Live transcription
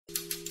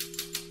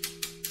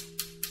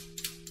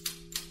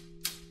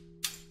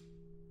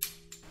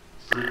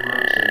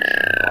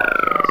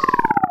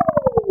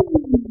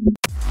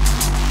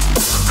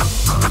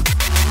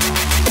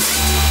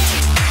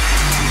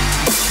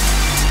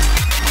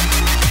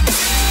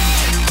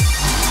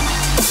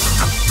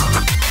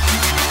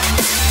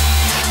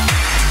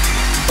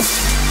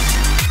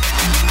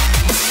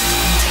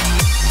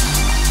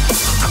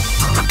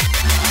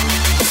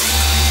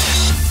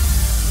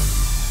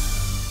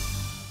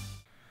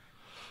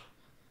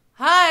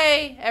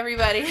Hi,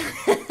 everybody.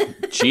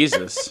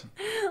 Jesus.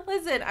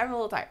 Listen, I'm a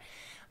little tired.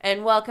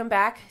 And welcome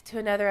back to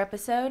another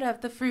episode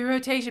of the Free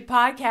Rotation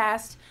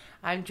podcast.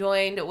 I'm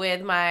joined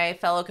with my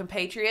fellow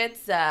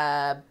compatriots,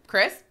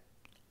 Chris.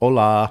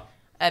 Hola.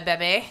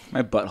 Bebe.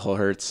 My butthole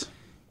hurts.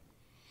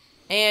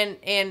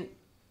 And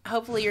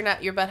hopefully your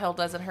butthole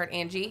doesn't hurt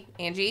Angie.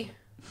 Angie.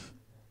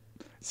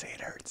 Say it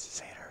hurts.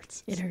 Say it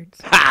hurts. It hurts.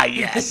 Ah,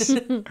 yes.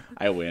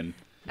 I win.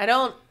 I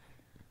don't.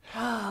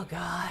 Oh,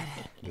 God.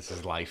 This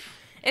is life.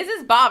 This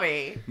is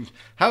Bobby.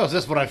 How is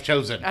this what I've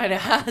chosen? I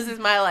know. This is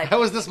my life.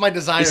 How is this my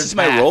desired This is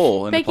path? my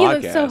role in Becky the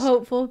podcast. looks so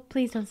hopeful.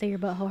 Please don't say your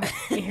butthole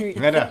hurts.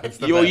 I know. It's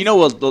the Well, best. you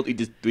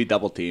know we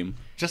double team.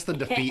 Just the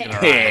defeat in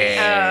our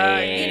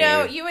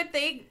eyes. You would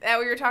think that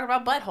we were talking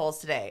about buttholes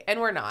today, and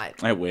we're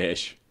not. I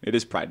wish. It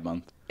is Pride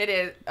Month. It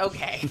is.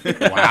 Okay.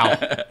 Wow.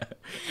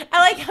 I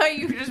like how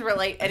you just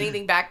relate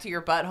anything back to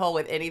your butthole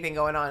with anything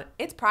going on.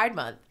 It's Pride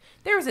Month.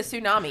 There was a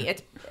tsunami.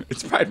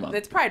 It's Pride Month.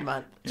 It's Pride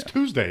Month. It's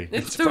Tuesday.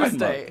 It's Pride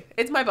Tuesday. Month.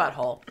 It's my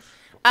butthole.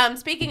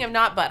 Speaking of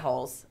not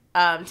buttholes,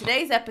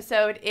 today's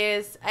episode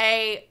is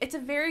it's a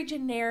very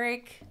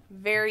generic,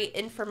 very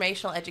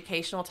informational,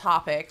 educational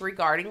topic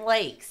regarding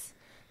lakes,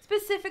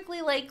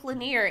 specifically Lake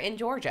Lanier in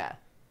Georgia.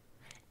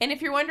 And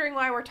if you're wondering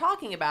why we're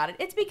talking about it,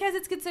 it's because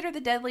it's considered the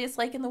deadliest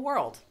lake in the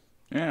world.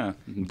 Yeah.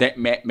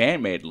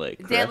 Man-made lake.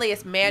 Correct?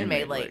 Deadliest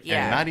man-made lake,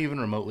 yeah. And not even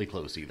remotely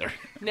close either.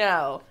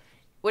 No.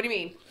 What do you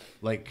mean?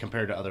 Like,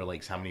 compared to other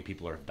lakes, how many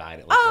people have died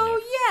at Lake Lanier?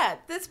 Oh, yeah.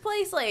 This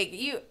place, like,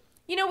 you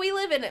know,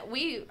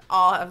 we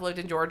all have lived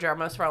in Georgia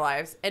most of our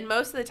lives, and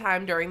most of the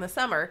time during the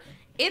summer,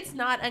 it's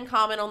not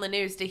uncommon on the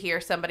news to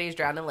hear somebody's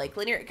drowned in Lake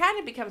Lanier. It kind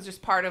of becomes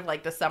just part of,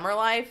 like, the summer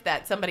life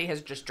that somebody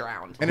has just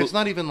drowned. And it's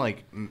not even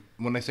like,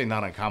 when they say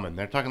not uncommon,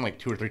 they're talking like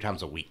 2 or 3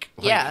 times a week.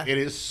 Like, Yeah. It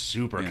is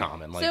super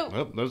common. Like, So-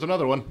 oh, there's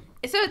another one.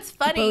 So it's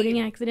funny. Boating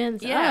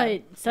accidents. Yeah. Oh,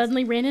 it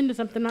suddenly ran into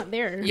something not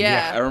there.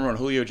 Yeah. I remember when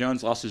Julio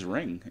Jones lost his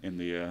ring in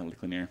the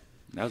Lake Lanier.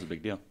 That was a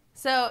big deal.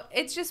 So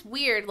it's just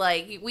weird.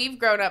 Like, we've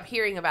grown up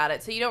hearing about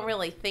it, so you don't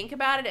really think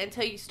about it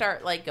until you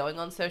start, like, going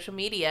on social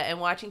media and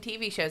watching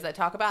TV shows that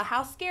talk about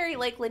how scary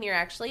Lake Lanier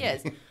actually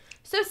is.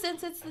 So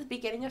since it's the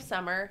beginning of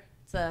summer,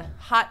 it's a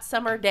hot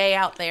summer day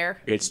out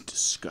there. It's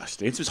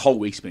disgusting. This whole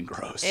week's been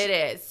gross. It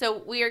is.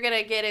 So we are going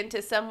to get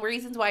into some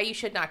reasons why you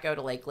should not go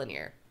to Lake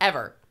Lanier.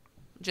 Ever.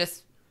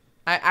 Just,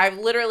 I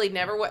literally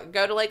never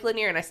go to Lake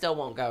Lanier, and I still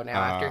won't go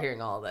now after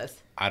hearing all of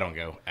this. I don't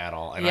go at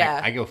all. And Yeah.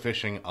 I go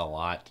fishing a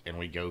lot, and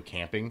we go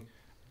camping.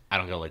 I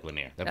don't go to Lake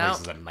Lanier. That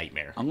place is a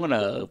nightmare. I'm going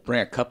to bring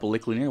a cup of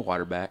Lake Lanier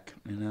water back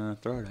and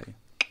throw it at you.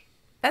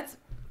 That's,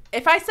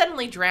 if I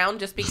suddenly drowned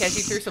just because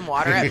you threw some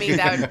water at me,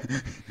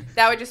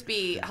 that would just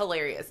be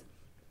hilarious.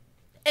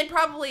 And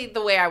probably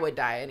the way I would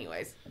die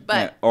anyways. But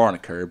Yeah, or on a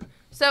curb.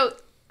 So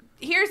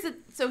here's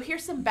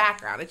some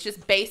background. It's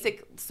just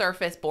basic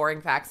surface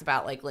boring facts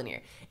about Lake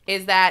Lanier.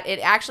 Is that it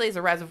actually is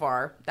a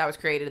reservoir that was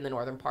created in the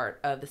northern part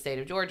of the state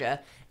of Georgia,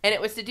 and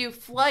it was to do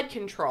flood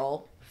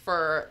control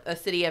for the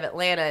city of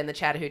Atlanta and the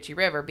Chattahoochee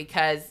River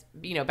because,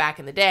 you know, back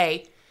in the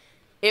day,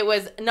 it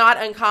was not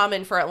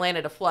uncommon for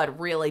Atlanta to flood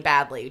really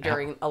badly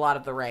during a lot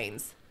of the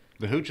rains.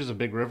 The Hooch is a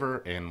big river,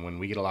 and when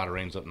we get a lot of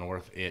rains up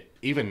north,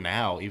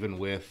 even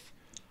with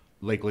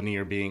Lake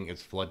Lanier being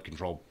its flood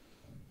control,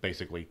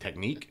 basically,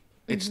 technique,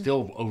 it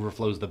still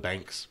overflows the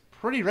banks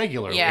pretty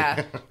regularly.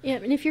 Yeah. Yeah,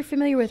 and if you're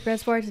familiar with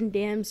reservoirs and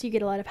dams, you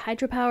get a lot of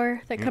hydropower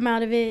that come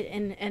out of it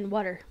and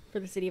water for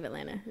the city of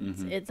Atlanta.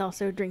 It's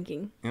also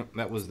drinking. Yep,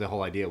 that was the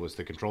whole idea, was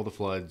to control the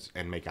floods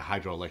and make a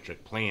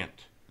hydroelectric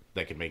plant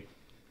that could make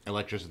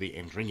electricity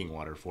and drinking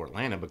water for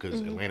Atlanta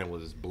because Atlanta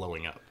was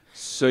blowing up.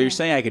 So you're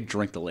saying I could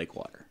drink the lake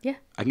water? Yeah.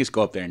 I can just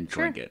go up there and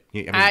drink it.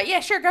 Yeah, I mean,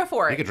 Yeah, sure, go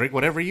for you it. can drink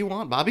whatever you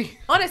want, Bobby.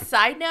 On a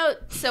side note,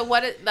 so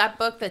that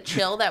book, The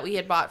Chill, that we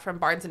had bought from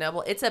Barnes &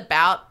 Noble, it's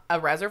about a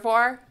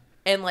reservoir,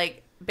 and,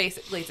 like,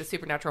 basically it's a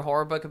supernatural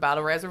horror book about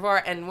a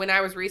reservoir. And when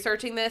I was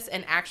researching this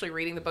and actually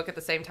reading the book at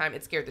the same time,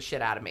 it scared the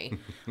shit out of me.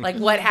 Like,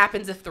 what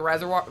happens if the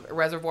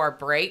reservoir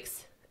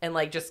breaks and,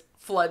 like, just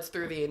floods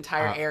through the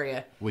entire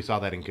area? We saw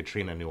that in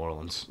Katrina, New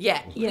Orleans.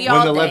 Yeah. Yeah. We When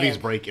all the did. levees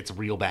break, it's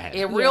real bad.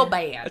 Real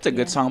bad. That's a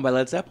good song by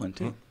Led Zeppelin,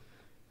 too.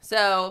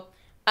 So,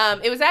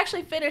 it was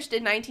actually finished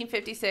in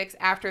 1956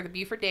 after the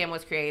Beaufort Dam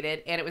was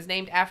created, and it was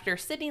named after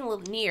Sidney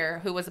Lanier,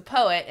 who was a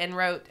poet and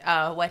wrote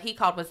what he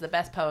called was the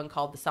best poem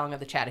called The Song of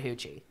the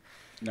Chattahoochee.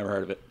 Never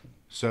heard of it.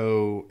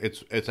 So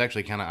it's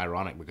actually kind of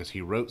ironic because he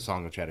wrote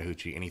Song of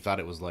Chattahoochee and he thought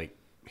it was like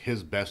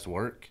his best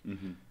work.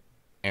 Mm-hmm.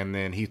 And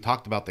then he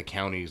talked about the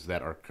counties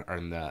that are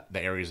in the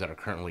areas that are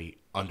currently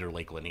under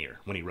Lake Lanier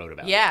when he wrote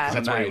about it. Yeah. 'Cause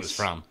that's where he was Nice.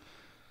 from.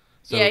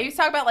 So, Yeah, he was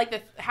talking about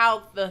like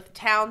how the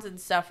towns and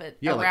stuff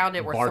around like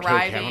it were Bartow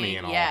thriving. County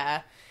and all.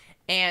 Yeah,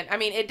 and I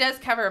mean it does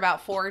cover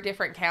about 4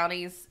 different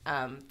counties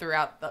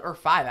throughout, or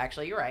 5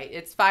 actually. You're right.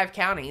 It's 5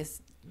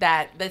 counties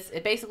that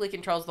it basically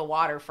controls the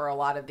water for a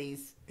lot of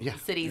these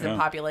cities and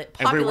populous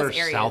everywhere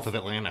areas south of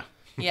Atlanta.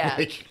 Yeah.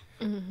 Like,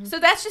 So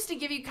that's just to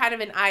give you kind of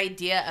an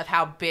idea of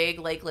how big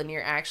Lake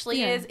Lanier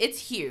actually is. It's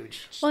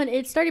huge. Well, and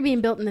it started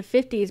being built in the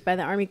 50s by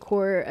the Army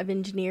Corps of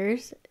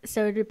Engineers.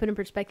 So to put in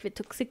perspective, it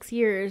took 6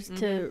 years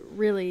to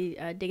really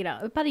dig it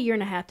out. About a year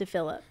and a half to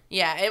fill up.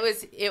 Yeah, it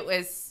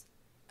was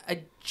a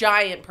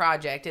giant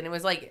project, and it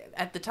was like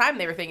at the time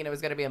they were thinking it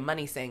was going to be a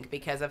money sink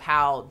because of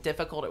how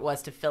difficult it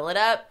was to fill it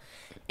up.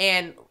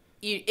 And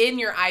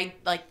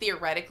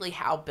theoretically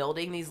how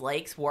building these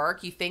lakes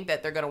work, you think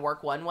that they're going to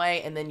work one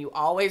way, and then you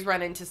always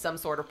run into some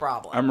sort of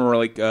problem. I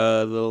remember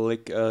the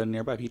lake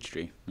nearby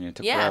Peachtree. Yeah, it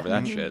took forever,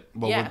 that shit.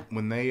 Well,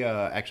 when they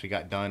actually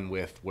got done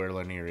with where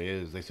Lanier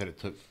is, they said it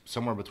took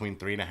somewhere between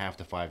 3.5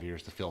 to 5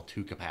 years to fill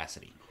to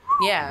capacity.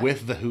 Yeah.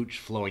 With the hooch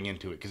flowing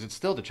into it, because it's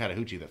still the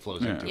Chattahoochee that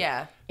flows into it.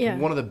 Yeah.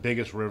 One of the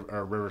biggest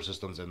river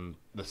systems in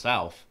the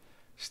South.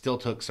 Still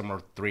took somewhere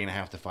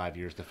 3.5 to 5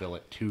 years to fill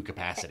it to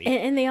capacity.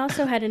 And they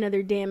also had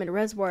another dam and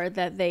reservoir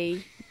that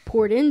they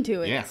poured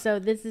into it. Yeah. So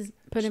this is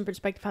put in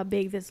perspective how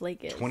big this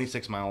lake is.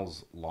 26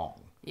 miles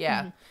long.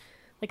 Yeah.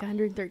 Like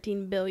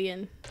 113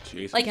 billion.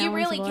 Jeez. Like, you gallons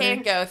really of water.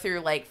 can go through,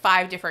 like,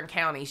 5 different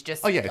counties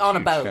just it's on a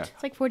huge. boat. Yeah.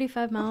 It's like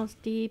 45 miles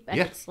deep, and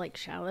Yeah. it's like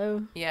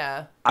shallow.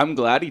 Yeah. I'm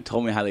glad he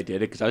told me how they did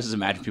it, because I was just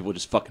imagining people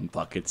just fucking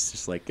buckets,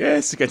 just like,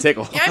 it's gonna take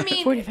a while. I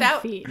mean,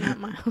 45 feet, not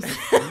miles.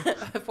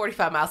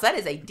 45 miles. That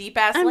is a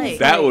deep-ass I'm lake. just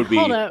That would be.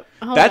 Hold up.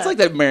 That's like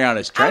that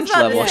Marianas Trench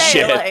I was level about to say,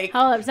 shit. like,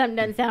 Hold up, something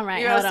doesn't sound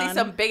right. you're Hold going to see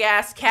on. some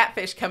big-ass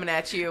catfish coming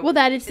at you. Well,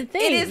 that is the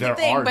thing. It is the There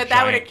thing, are but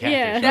that would... giant catfish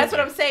Yeah. out That's what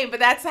there. I'm saying, but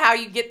that's how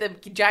you get the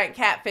giant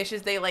catfish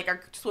is they, like,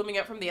 are swimming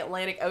up from the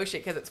Atlantic Ocean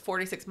because it's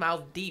 46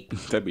 miles deep.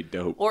 That'd be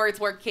dope. Or it's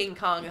where King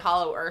Kong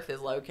Hollow Earth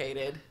is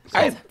located.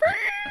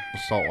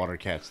 Saltwater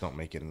cats don't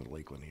make it into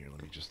Lake Lanier.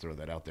 Let me just throw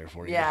that out there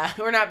for you. Yeah,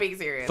 we're not being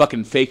serious.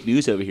 Fucking fake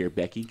news over here,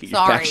 Becky. Get your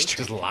Sorry. facts straight.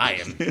 Just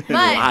lying. But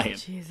Lying.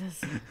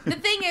 Jesus. the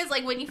thing is,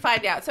 like, when you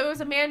find out, so it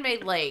was a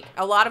man-made lake.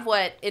 A lot of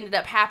what ended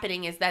up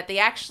happening is that they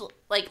actually,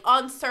 like,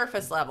 on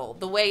surface level,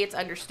 the way it's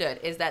understood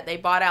is that they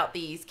bought out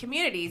these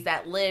communities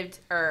that lived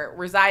or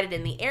resided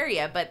in the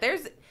area. But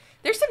there's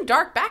some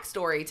dark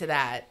backstory to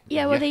that.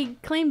 Yeah, well, Yeah. they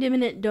claimed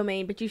eminent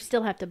domain, but you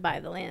still have to buy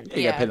the land.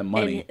 You gotta pay the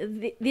money.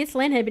 And this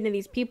land had been in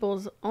these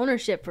people's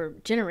ownership for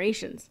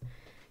generations.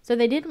 So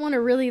they didn't want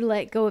to really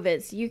let go of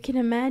it. So you can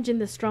imagine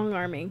the strong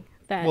arming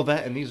that,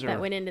 These are.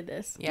 that went into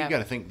this. Yeah. You got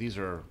to think this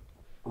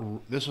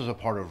was a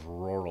part of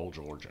rural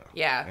Georgia.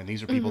 Yeah. And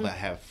these are people that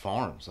have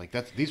farms. Like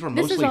these were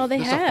This is mostly all they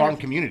this is a have. farm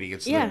community.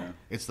 It's Yeah.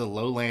 it's the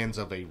lowlands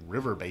of a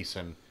river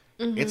basin.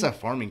 It's a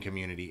farming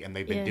community, and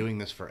they've been Yeah. doing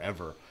this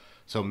forever.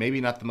 So maybe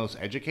not the most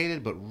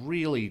educated, but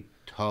really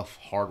tough,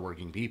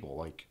 hardworking people.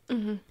 Like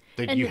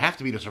you have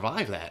to be to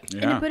survive that.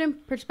 And to put in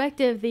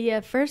perspective,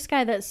 the first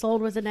guy that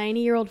sold was a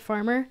 90-year-old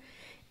farmer,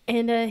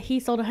 and he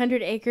sold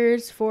 100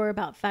 acres for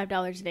about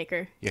 $5 an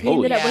acre. Yeah. He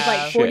ended up with Holy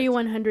like shit.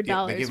 $4,100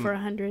 Yeah, they give for him-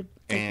 100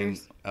 And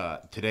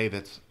acres. today,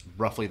 that's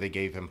roughly they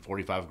gave him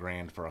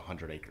 $45,000 for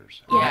 100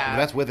 acres. Yeah.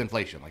 That's with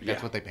inflation. Like that's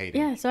Yeah. what they paid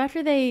him. Yeah, so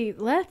after they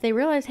left, they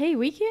realized, hey,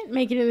 we can't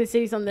make it in the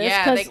cities on this.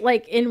 Yeah, Because,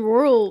 like, in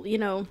rural,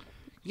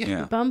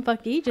 Yeah.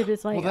 bumfucked Egypt,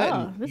 it's like,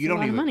 this is a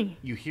lot of money.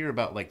 You hear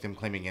about like them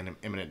claiming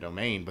eminent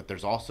domain, but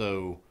there's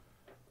also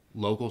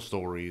local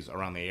stories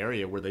around the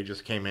area where they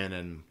just came in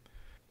and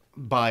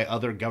by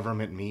other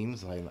government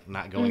means, like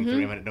not going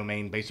through eminent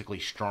domain, basically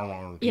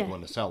strong-armed people Yeah.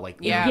 into sell. Like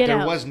Yeah. Get there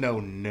out. was no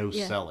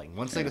Yeah. selling.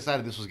 Once they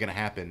decided this was going to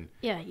happen,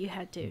 Yeah, you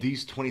had to.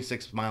 these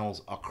 26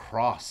 miles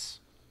across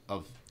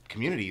of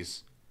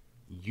communities,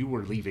 you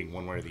were leaving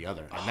one way or the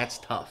other, and that's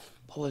tough.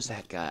 What was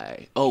that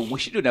guy? Oh, we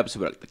should do an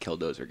episode about the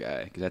Killdozer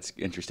guy, because that's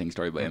an interesting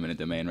story about eminent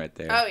domain right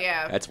there. Oh,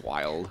 yeah. That's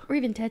wild. Or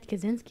even Ted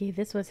Kaczynski,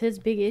 this was his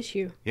big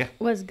issue. Yeah.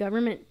 Was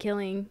government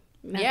killing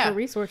natural Yeah.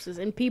 resources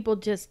and people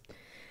just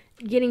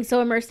getting so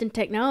immersed in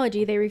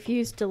technology they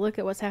refused to look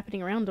at what's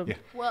happening around them. Yeah.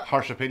 Well-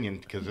 Harsh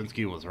opinion.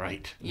 Kaczynski was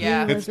right.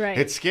 Yeah. He was right.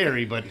 It's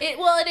scary, but It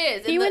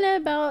is. He And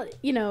went about,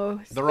 the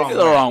wrong The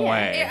way. wrong Yeah.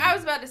 way. I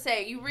was about to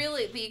say,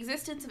 the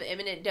existence of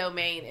eminent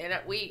domain, and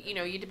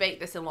you debate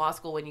this in law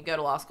school when you go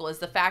to law school, is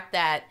the fact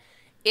that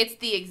it's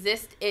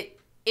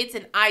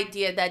an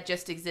idea that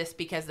just exists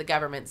because the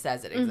government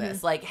says it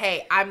exists. Like,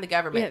 hey, I'm the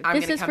government. I'm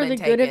this going is to come for and the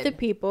take good it. of the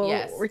people.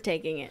 Yes. We're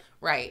taking it.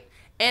 Right.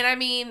 And I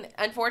mean,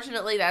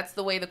 unfortunately, that's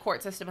the way the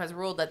court system has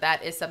ruled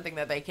that is something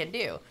that they can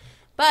do.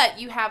 But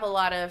you have a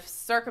lot of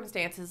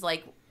circumstances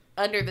like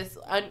under this,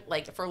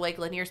 like for Lake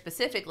Lanier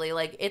specifically,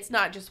 like it's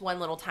not just one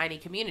little tiny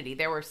community.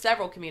 There were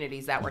several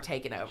communities that were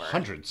taken over.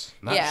 Hundreds,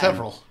 not Yeah.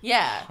 several.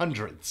 Yeah.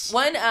 Hundreds.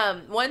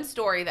 One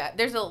story that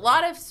there's a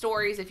lot of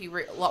stories if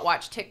you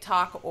watch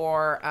TikTok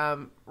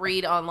or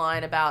read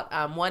online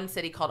about one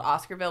city called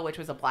Oscarville, which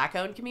was a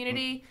black-owned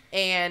community,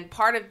 and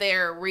part of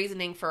their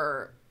reasoning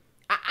for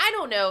I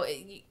don't know.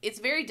 It's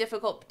very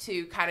difficult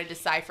to kind of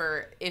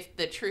decipher if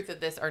the truth of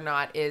this or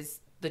not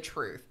is the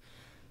truth.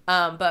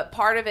 But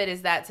part of it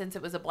is that since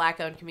it was a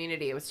black-owned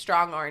community, it was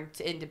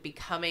strong-armed into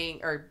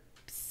becoming or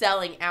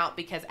selling out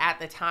because at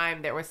the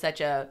time there was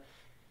such a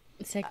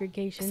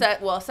Segregation.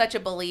 such a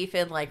belief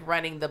in like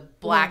running the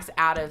blacks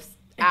out of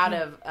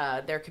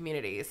their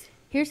communities.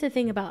 Here's the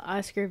thing about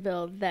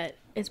Oscarville that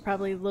is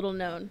probably little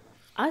known.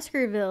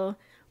 Oscarville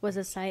was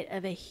a site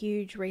of a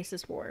huge race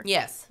war,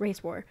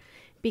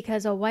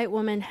 because a white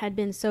woman had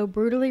been so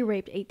brutally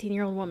raped,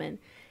 18-year-old woman,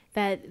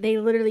 that they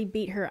literally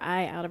beat her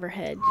eye out of her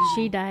head.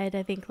 She died,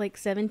 I think, like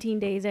 17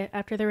 days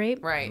after the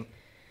rape. Right.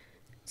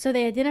 So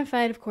they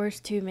identified, of course,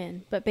 2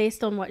 men. But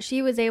based on what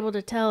she was able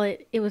to tell,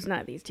 it was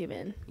not these 2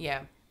 men.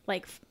 Yeah.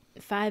 Like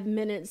 5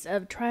 minutes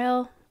of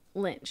trial,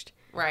 lynched.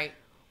 Right.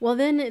 Well,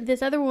 then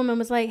this other woman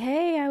was like,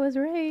 hey, I was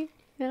raped.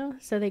 You know?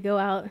 So they go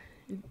out,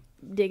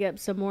 dig up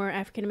some more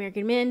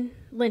African-American men,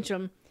 lynch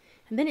them.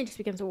 And then it just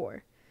becomes a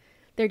war.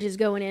 They're just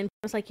going in.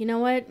 It's like, you know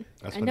what?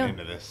 That's I the know end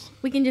of this.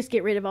 we can just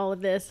get rid of all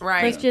of this.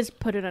 Right. Let's just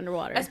put it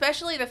underwater.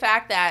 Especially the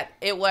fact that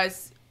it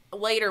was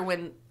later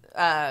when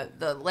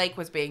the lake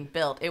was being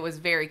built, it was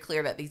very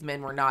clear that these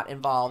men were not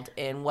involved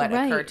in what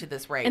occurred to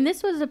this rape. And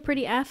this was a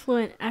pretty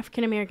affluent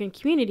African-American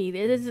community.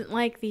 It isn't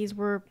like these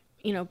were,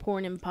 poor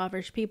and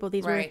impoverished people.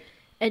 These were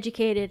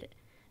educated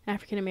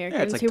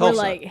African-Americans like who Tulsa.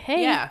 were like,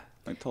 hey,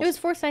 Like it was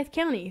Forsyth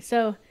County.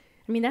 So,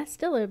 I mean, that's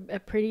still a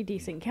pretty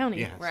decent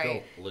county. Yeah,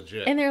 still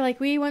legit. And they're like,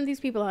 we want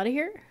these people out of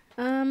here.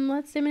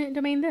 Let's eminent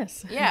domain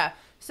this. Yeah.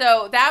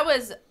 So that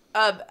was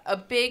a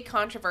big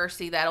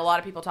controversy that a lot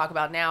of people talk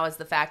about now, is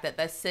the fact that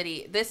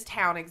this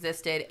town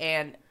existed,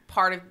 and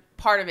part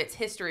of its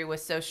history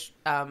was so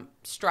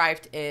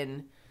strifed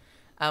in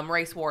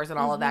race wars and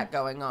all of that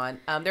going on.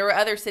 There were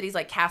other cities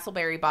like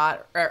Castleberry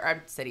Bottom,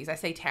 cities, I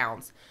say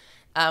towns,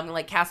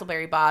 like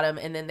Castleberry Bottom,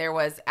 and then there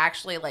was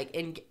actually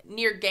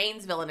near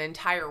Gainesville an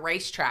entire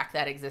racetrack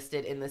that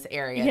existed in this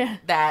area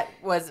that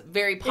was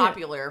very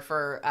popular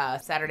for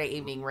Saturday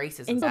evening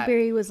races. And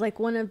Castleberry was like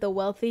one of the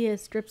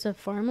wealthiest strips of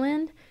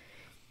farmland.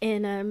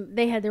 And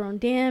they had their own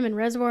dam and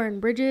reservoir and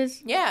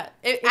bridges. Yeah.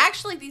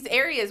 Actually, these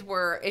areas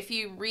were, if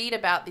you read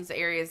about these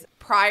areas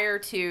prior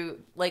to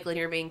Lake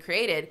Lanier being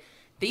created,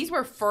 these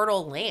were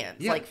fertile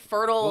lands. Yeah. Like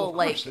fertile,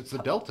 well, of course, it's the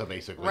delta,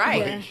 basically.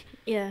 Right.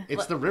 Yeah.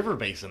 It's the river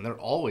basin. They're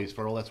always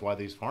fertile. That's why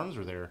these farms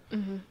are there.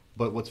 Mm-hmm.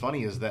 But what's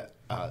funny is that,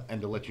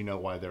 and to let you know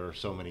why there are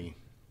so many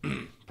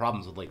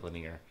problems with Lake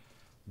Lanier,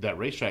 that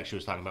racetrack she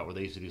was talking about where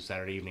they used to do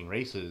Saturday evening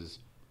races,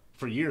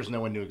 for years, no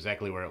one knew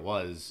exactly where it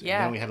was. Yeah.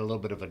 And then we had a little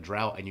bit of a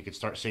drought, and you could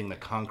start seeing the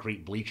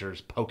concrete bleachers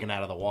poking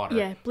out of the water.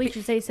 Yeah,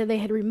 bleachers they said they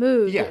had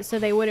removed so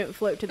they wouldn't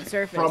float to the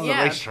surface. From the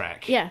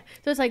racetrack. Yeah.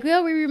 So it's like,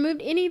 well, we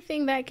removed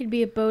anything that could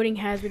be a boating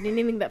hazard,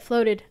 anything that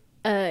floated.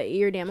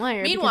 You're a damn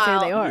liar. Meanwhile,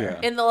 because there they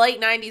are. in the late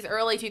 90s,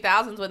 early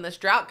 2000s, when this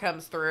drought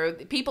comes through,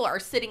 people are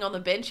sitting on the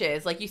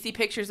benches. Like, you see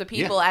pictures of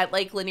people at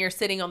Lake Lanier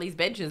sitting on these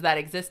benches that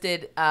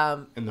existed in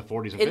the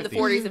 40s and 50s. In the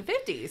 40s and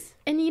 50s.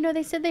 And,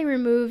 they said they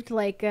removed,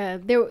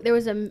 there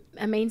was a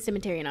main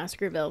cemetery in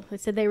Oscarville. They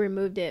said they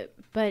removed it.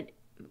 But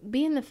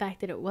being the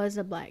fact that it was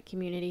a black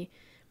community,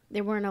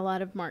 there weren't a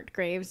lot of marked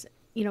graves,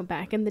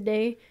 back in the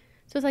day.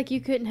 So it's like you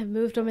couldn't have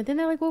moved them. And then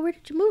they're like, well, where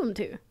did you move them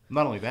to?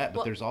 Not only that,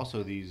 but there's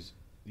also these...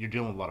 You're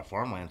dealing with a lot of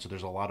farmland, so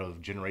there's a lot of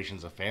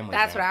generations of families.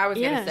 That's what I was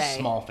going to say.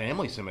 Small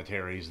family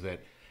cemeteries that,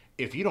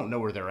 if you don't know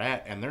where they're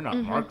at and they're not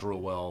marked real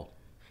well,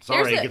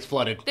 sorry, it gets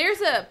flooded. There's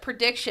a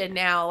prediction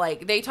now,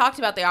 like, they talked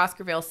about the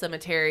Oscarville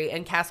Cemetery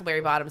and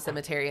Castleberry Bottom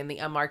Cemetery and the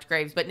unmarked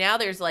graves, but now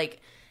there's,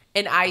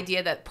 an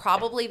idea that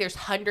probably there's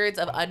hundreds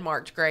of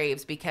unmarked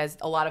graves because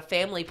a lot of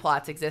family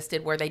plots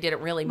existed where they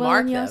didn't really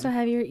mark and you them. also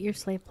have your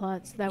slave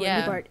plots that would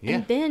be marked. Yeah.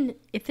 And then,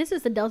 if this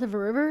is the Delta of a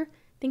river...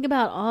 Think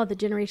about all the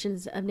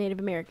generations of Native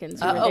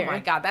Americans who were there. Oh my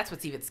God, that's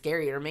what's even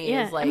scarier to me.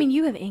 Yeah, is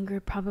you have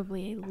angered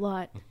probably a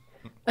lot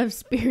of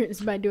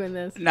spirits by doing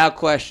this. Now,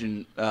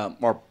 question,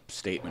 or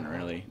statement,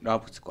 really.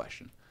 No, it's a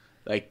question.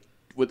 Like,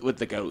 with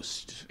the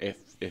ghost,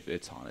 if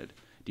it's haunted,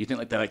 do you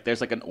think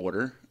there's an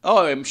order?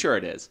 Oh, I'm sure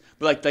it is.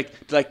 But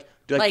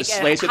do the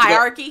slaves a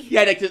hierarchy?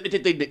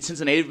 Since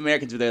the Native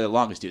Americans were there the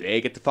longest, do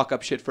they get to fuck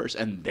up shit first,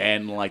 and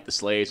then the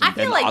slaves, and I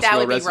then feel the like that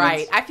would residents? be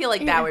right. I feel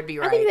like that would be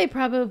right. I think they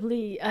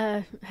probably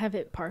have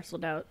it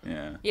parceled out.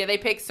 Yeah. Yeah, they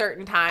pick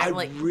certain time.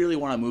 I really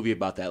want a movie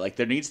about that.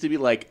 There needs to be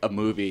a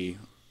movie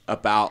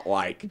about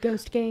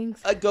ghost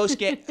gangs. A ghost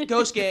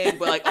gang,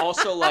 but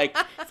also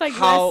it's like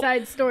how, West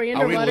Side Story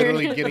underwater. Are we underwater.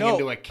 literally getting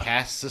into a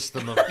caste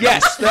system of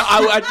yes,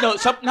 no,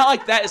 something not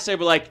like that. Say,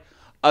 but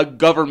a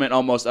government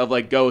almost of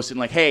ghosts and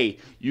hey,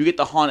 you get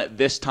to haunt at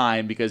this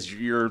time because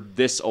you're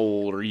this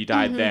old or you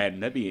died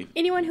then. That'd be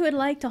anyone who would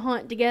like to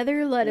haunt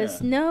together. Let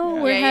us know.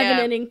 We're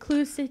having an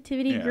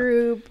inclusivity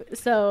group.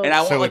 So and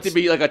I want to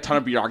be a ton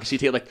of bureaucracy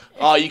to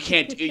oh, you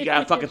can't, you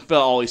gotta fucking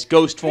fill all these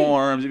ghost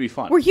forms. It'd be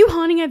fun. Were you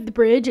haunting at the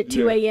bridge at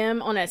 2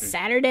 a.m. on a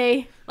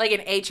Saturday? Like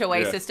an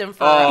HOA system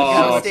for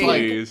ghosting.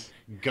 Please.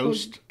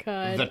 Ghost,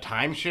 the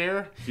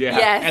timeshare,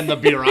 yes. and the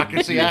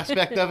bureaucracy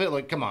aspect of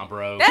it. Come on,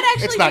 bro.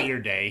 It's not your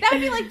day. That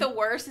would be the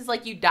worst. Is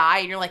you die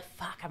and you're like,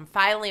 fuck, I'm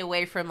finally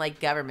away from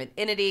government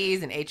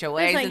entities and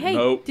HOAs. It's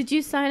hey, did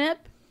you sign up?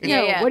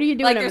 Yeah. What are you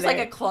doing over there's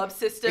there? a club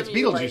system. It's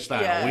Beetlejuice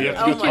style. Yeah. Where you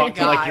have to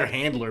talk to your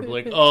handler.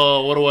 Be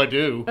oh, what do I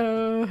do?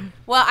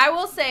 Well, I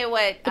will say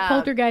what the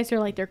poltergeists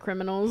are they're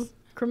criminals.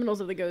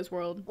 criminals of the ghost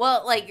world.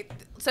 Well, like,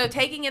 so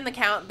taking in the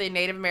count the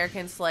Native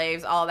American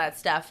slaves, all that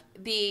stuff,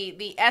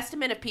 the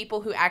estimate of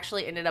people who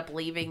actually ended up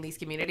leaving these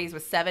communities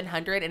was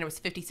 700, and it was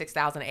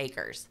 56,000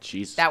 acres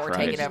Jesus that were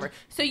Christ. taken over.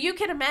 So you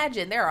can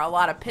imagine there are a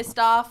lot of pissed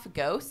off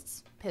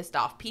ghosts, pissed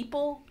off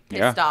people,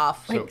 pissed Yeah.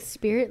 off. Like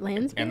spirit,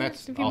 land spirits. And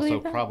that's if you also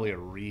believe that? probably a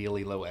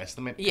really low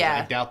estimate. 'Cause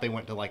Yeah. I doubt they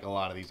went to like a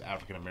lot of these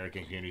African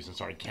American communities and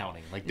started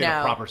counting. Like did No.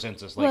 a proper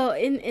census. Like Well,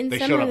 in they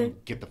some showed of up the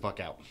and get the fuck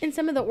out. in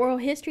some of the oral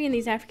history in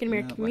these African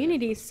American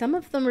communities, some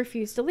of them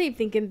refuse to leave,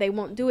 thinking they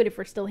won't do it if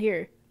we're still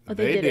here. Oh,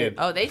 They did did. it.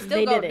 Oh, they still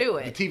They go did it. do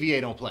The it.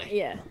 TVA don't play.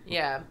 Yeah.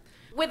 Yeah.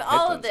 With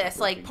all of doesn't this,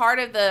 stop like working. part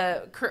of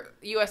the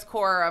U.S.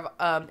 Corps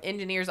of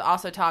Engineers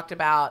also talked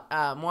about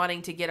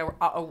wanting to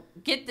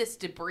get this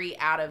debris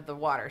out of the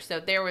water. So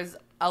there was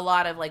a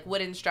lot of like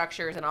wooden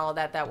structures and all of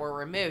that were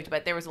removed,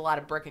 but there was a lot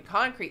of brick and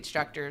concrete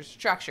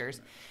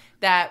structures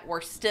that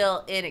were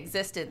still in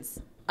existence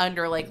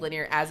under Lake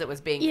Lanier as it was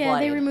being Yeah,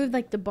 flooded. they removed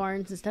like the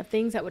barns and stuff,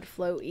 things that would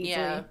float easily.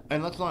 Yeah.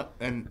 And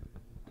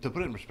to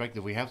put it in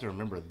perspective, we have to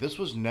remember this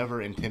was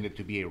never intended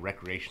to be a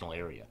recreational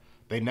area.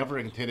 They never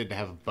intended to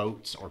have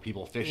boats or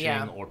people fishing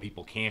Yeah. or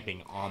people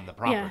camping on the Yeah,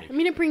 property. I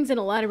mean, it brings in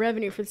a lot of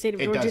revenue for the state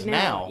of It Georgia does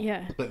now.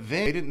 Yeah. But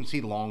then they didn't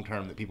see long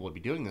term that people would be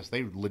doing this.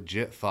 They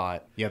legit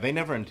thought, they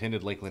never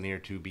intended Lake Lanier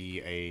to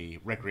be a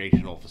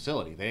recreational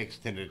facility. They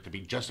intended it to be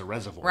just a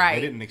reservoir. Right.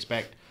 They didn't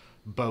expect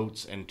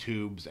boats and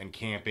tubes and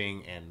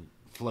camping and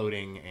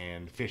floating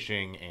and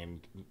fishing,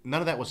 and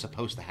none of that was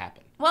supposed to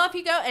happen. Well, if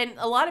you go, and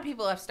a lot of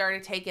people have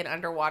started taking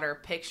underwater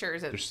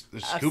pictures of, There's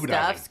of scuba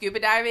stuff, diving. scuba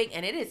diving,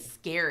 and it is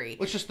scary.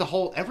 It's just the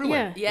whole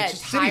everywhere. Yeah, it's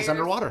just cities tires-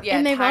 underwater. Yeah,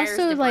 And they've tires,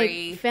 also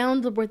debris. like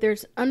found where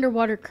there's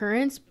underwater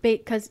currents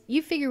because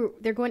you figure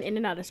they're going in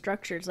and out of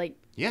structures. Like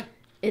Yeah.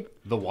 it,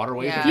 The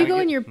waterways. Yeah. are if you gonna go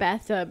in get- your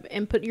bathtub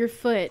and put your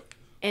foot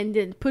and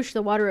then push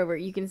the water over,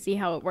 you can see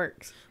how it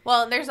works.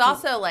 Well, and there's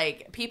also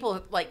like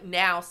people like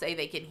now say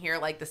they can hear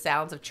like the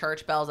sounds of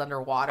church bells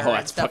underwater Oh, and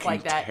that's stuff fucking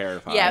like that.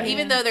 terrifying. Yeah, Yeah.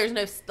 even though there's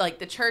no like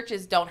the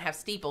churches don't have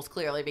steeples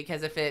clearly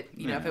because if it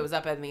if it was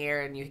up in the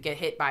air and you get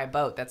hit by a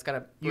boat, that's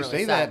gonna You really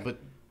say suck. that, but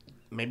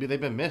maybe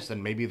they've been missed,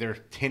 and maybe they're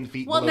 10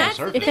 feet Well, below the that's-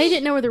 surface. If they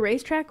didn't know where the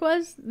racetrack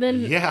was,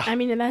 then Yeah. I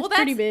mean, and that's,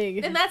 pretty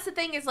big. And that's the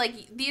thing is like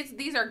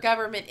these are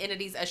government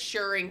entities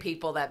assuring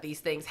people that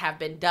these things have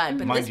been done,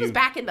 but Mind this was you-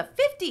 back in the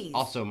 50s.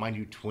 Also, mind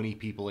you, 20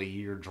 people a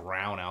year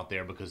drown out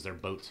there because their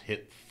boats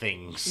hit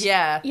things.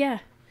 Yeah. Yeah,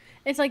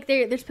 it's like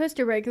they're supposed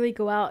to regularly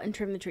go out and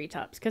trim the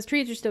treetops because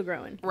trees are still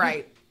growing.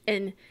 Right.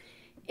 And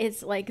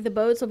it's like the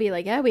boats will be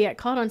like, we got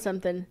caught on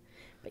something.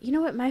 But you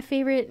know what? My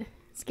favorite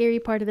scary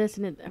part of this,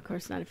 and of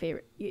course not a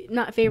favorite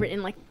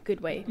in like a good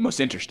way. Most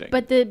interesting.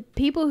 But the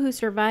people who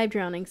survive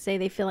drowning say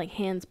they feel like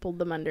hands pulled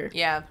them under.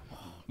 Yeah.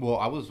 Well,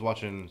 I was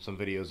watching some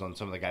videos on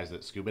some of the guys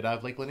that scuba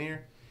dive Lake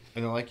Lanier,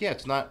 and they're like,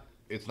 it's not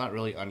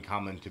really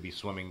uncommon to be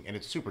swimming, and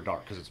it's super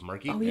dark because it's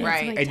murky. Oh yeah,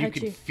 Right. somebody And you touch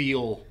can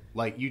feel,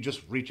 like, you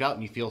just reach out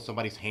and you feel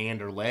somebody's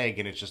hand or leg,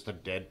 and it's just a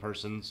dead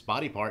person's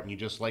body part, and you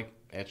just, like,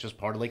 it's just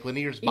part of Lake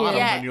Lanier's bottom,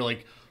 Yeah. and you're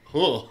like,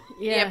 oh.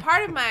 Yeah,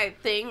 part of my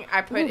thing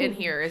I put in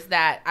here is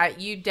that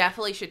you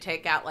definitely should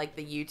take out like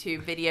the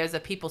YouTube videos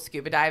of people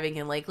scuba diving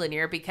in Lake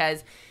Lanier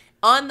because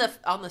on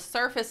the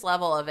surface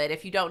level of it,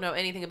 if you don't know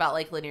anything about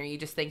Lake Lanier, you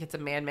just think it's a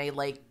man-made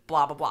lake,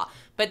 blah blah blah.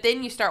 But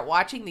then you start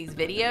watching these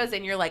videos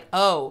and you're like,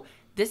 oh,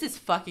 this is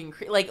fucking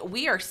like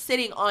we are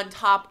sitting on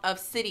top of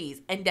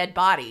cities and dead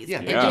bodies Yeah,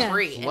 and they just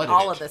debris and flooded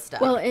all it. of this stuff.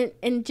 Well,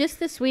 and just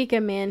this week, a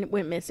man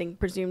went missing,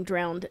 presumed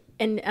drowned.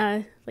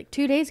 And like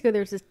 2 days ago,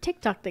 there was this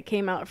TikTok that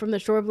came out from the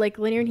shore of Lake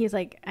Lanier, and he's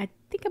like, I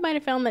think I might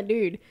have found that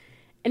dude.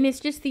 And it's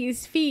just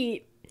these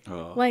feet,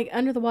 like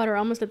under the water,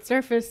 almost at the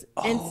surface.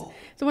 And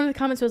so one of the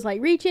comments was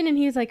like, reach in, and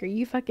he was like, are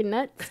you fucking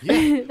nuts?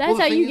 Yeah. That's Well,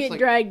 the how thing you is, get like-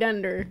 dragged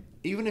under.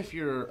 Even if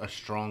you're a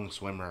strong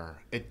swimmer,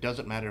 it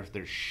doesn't matter if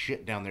there's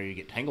shit down there you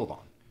get tangled on.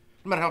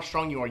 No matter how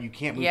strong you are, you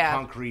can't move Yeah.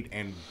 concrete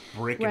and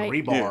brick Right.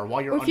 and rebar Yeah.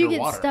 while you're Or if you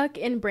underwater. get stuck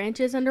in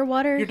branches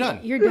underwater, You're done.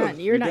 You're done.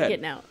 You're not dead.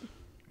 getting out.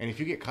 And if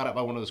you get caught up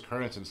by one of those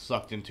currents and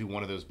sucked into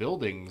one of those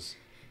buildings,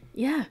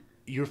 Yeah.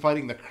 you're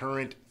fighting the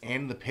current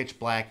and the pitch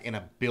black in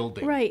a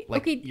building. Right.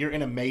 Like, Okay. you're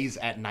in a maze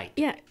at night.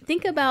 Yeah,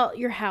 think about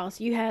your house.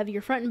 You have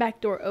your front and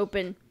back door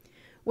open.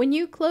 When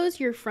you close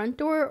your front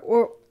door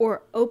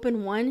or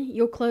open one,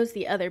 you'll close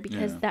the other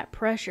because that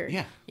pressure.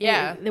 Yeah.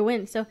 Yeah. The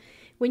wind. So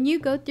when you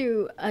go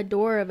through a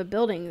door of a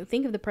building,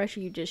 think of the pressure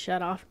you just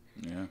shut off.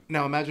 Yeah.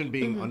 Now imagine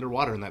being Mm-hmm.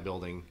 underwater in that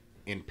building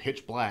in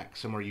pitch black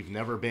somewhere you've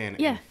never been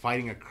Yeah. and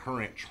fighting a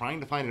current, trying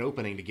to find an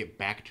opening to get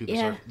back to the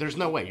Yeah. surface. There's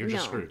no way. You're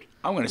just No. screwed.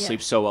 I'm going to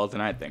sleep so well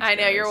tonight, thanks. I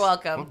know, guys. you're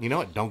welcome. Well, you know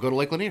what? Don't go to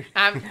Lake Lanier.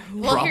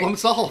 Well, Problem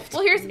solved.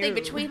 Well, here's the thing.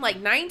 Between like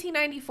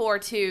 1994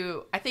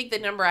 to, I think the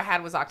number I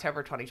had was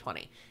October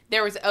 2020,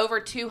 there was over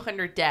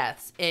 200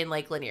 deaths in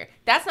Lake Lanier.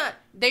 That's not,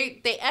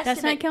 they estimate.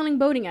 That's not counting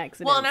boating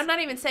accidents. Well, and I'm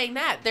not even saying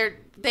that.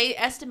 They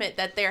estimate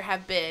that there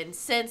have been,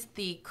 since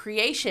the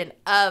creation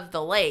of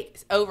the lake,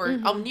 over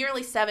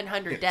nearly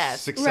 700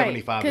 deaths.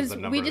 675 is because the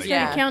number. we just they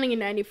started Yeah. use. counting in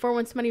 '94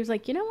 when somebody was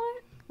like, you know what?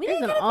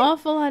 There's an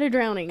awful lot of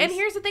drownings. And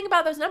here's the thing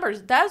about those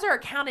numbers. Those are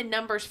counted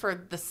numbers for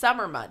the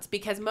summer months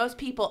because most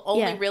people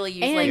only really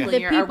use Lake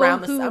Lanier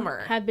around the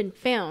summer. Have been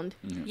found.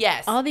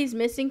 Yes. All these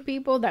missing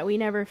people that we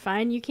never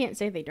find, you can't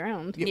say they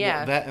drowned. Yeah.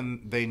 Well, that,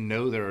 and they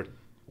know there are,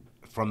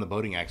 from the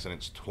boating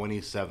accidents,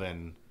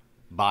 27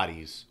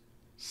 bodies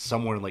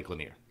somewhere in Lake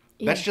Lanier.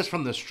 That's just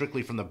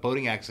strictly from the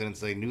boating accidents.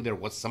 They knew there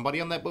was somebody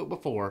on that boat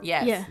before.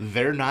 Yes. Yeah.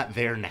 They're not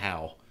there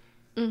now.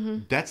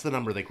 That's the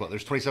number they quote.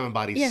 There's 27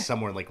 bodies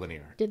somewhere in Lake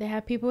Lanier. Did they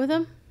have people with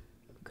them?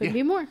 Could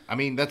be more. I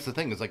mean, that's the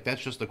thing. It's like,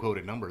 that's just the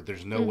quoted number.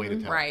 There's no way to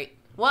tell. Right.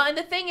 Well, and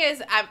the thing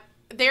is,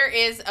 there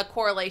is a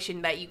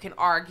correlation that you can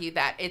argue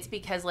that it's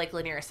because Lake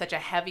Lanier is such a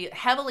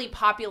heavily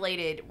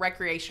populated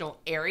recreational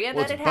area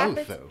that it happens.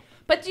 Both, though.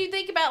 But do you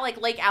think about like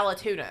Lake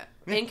Allatoona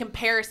in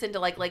comparison to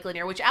like Lake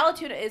Lanier, which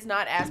Allatoona is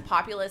not as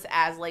populous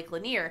as Lake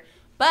Lanier,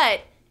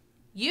 but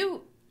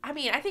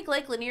I think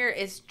Lake Lanier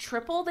is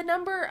triple the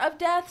number of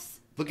deaths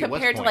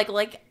compared to like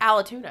Lake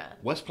Allatoona.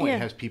 West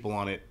Point has people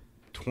on it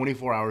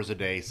 24 hours a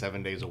day,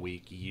 7 days a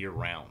week, year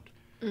round.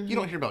 You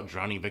don't hear about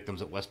drowning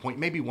victims at West Point.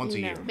 Maybe once a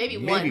year. Maybe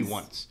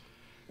once.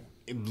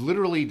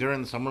 Literally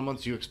during the summer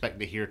months, you expect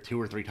to hear 2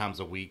 or 3 times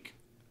a week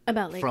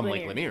about Lake Lanier.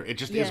 Lake Lanier. It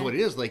just is what it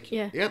is. Like,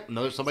 yep,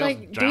 there's somebody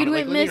else drowned dude at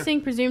Lake went Lanier.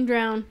 missing, presumed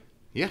drowned.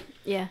 Yeah.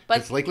 Yeah. But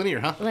it's Lake Lanier,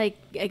 huh? Like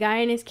a guy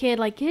and his kid,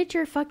 like, get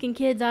your fucking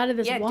kids out of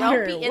this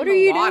water. Don't be in what the are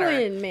you water.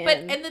 doing,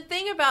 man? And the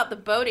thing about the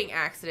boating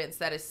accidents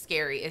that is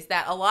scary is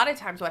that a lot of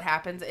times what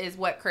happens is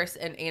what Chris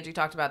and Angie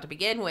talked about to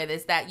begin with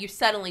is that you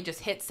suddenly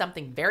just hit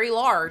something very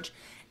large,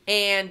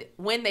 and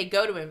when they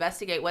go to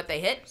investigate what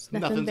they hit,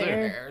 nothing's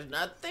there. There's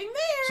nothing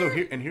there. So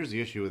here's the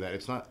issue with that.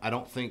 It's not. I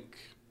don't think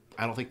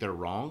they're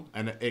wrong,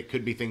 and it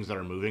could be things that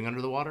are moving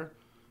under the water.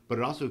 But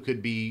it also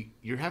could be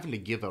you're having to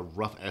give a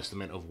rough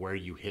estimate of where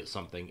you hit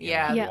something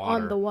in the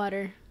water. On the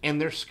water.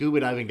 And they're scuba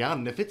diving down,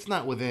 and if it's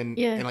not within,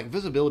 and like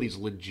visibility is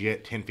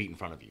legit 10 feet in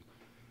front of you.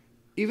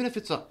 Even if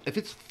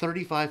it's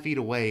 35 feet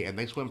away and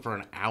they swim for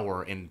an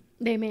hour and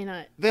they may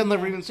not. They'll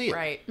never even see it.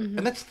 Right.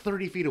 And that's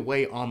 30 feet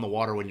away on the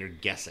water when you're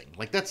guessing.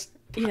 Like that's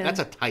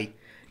a tight.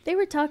 They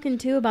were talking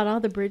too about all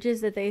the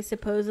bridges that they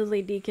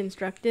supposedly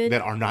deconstructed.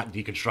 That are not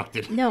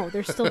deconstructed. No,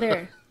 they're still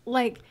there.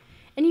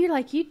 And you're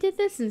like, you did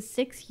this in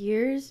 6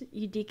 years?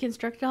 You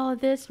deconstructed all of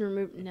this and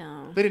removed...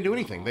 No. They didn't do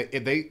anything.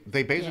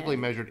 They basically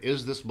measured,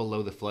 is this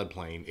below the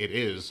floodplain? It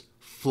is.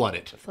 Flood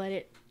it. Flood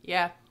it.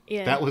 Yeah.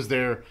 That was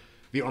the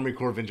Army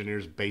Corps of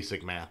Engineers'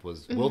 basic math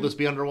was, will this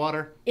be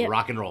underwater? Yep.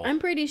 Rock and roll. I'm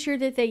pretty sure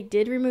that they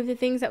did remove the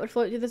things that would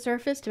float to the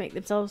surface to make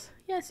themselves,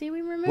 see,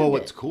 we removed it. Well,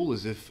 what's cool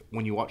is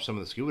when you watch some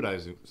of the scuba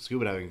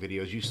diving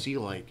videos, you see,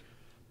 like,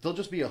 there'll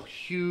just be a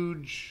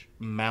huge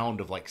mound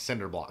of, like,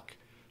 cinder block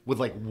with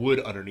like wood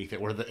underneath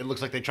it where it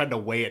looks like they tried to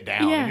weigh it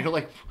down. And you're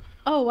like,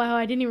 oh wow,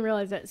 I didn't even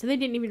realize that. So they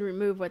didn't even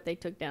remove what they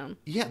took down.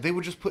 Yeah, they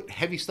would just put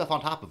heavy stuff on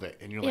top of it.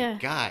 And you're like,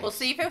 guys. We'll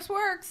see if this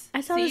works.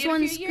 I saw this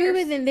one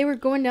scuba and they were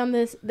going down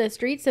the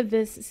streets of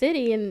this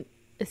city and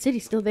the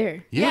city's still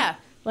there. Yeah.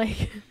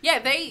 Like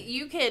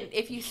you can,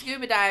 if you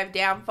scuba dive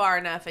down far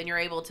enough and you're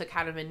able to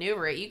kind of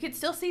maneuver it, you could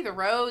still see the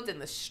roads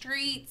and the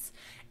streets,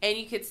 and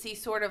you could see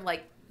sort of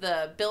like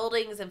the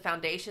buildings and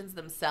foundations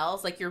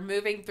themselves. Like you're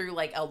moving through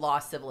like a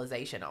lost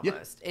civilization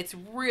almost. Yep. It's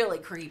really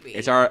creepy.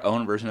 It's our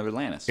own version of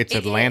Atlantis. It's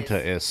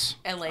Atlanta-is.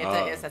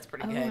 Atlanta-is. That's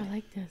pretty good. I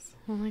like this.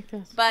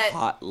 But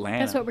Hotland.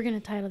 That's what we're going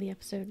to title the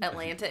episode.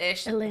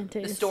 Atlanta-ish.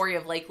 Atlanta-ish. The story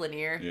of Lake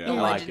Lanier. Yeah. The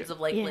legends of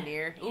Lake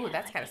Lanier. Ooh,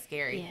 that's kind of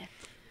scary. Yeah.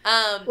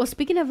 Well,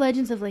 speaking of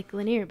Legends of Lake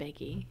Lanier,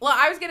 Becky. Well,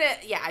 I was going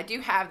to, I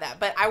do have that.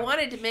 But I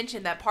wanted to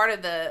mention that part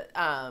of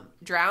the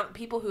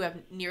people who have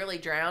nearly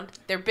drowned,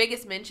 their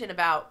biggest mention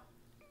about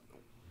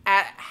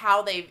at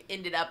how they've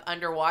ended up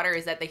underwater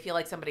is that they feel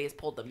like somebody has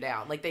pulled them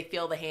down. Like they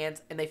feel the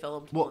hands and they feel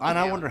them. Well, and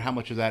I wonder how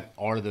much of that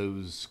are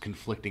those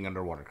conflicting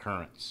underwater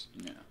currents.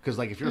 Yeah. Because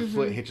like if your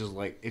foot hitches,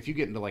 like if you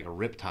get into like a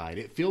riptide,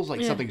 it feels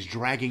like something's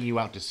dragging you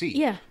out to sea.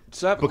 Yeah.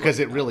 Because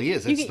it really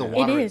is. It's the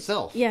water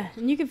itself. Yeah,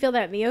 and you can feel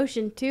that in the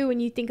ocean too.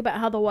 When you think about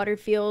how the water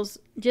feels,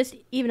 just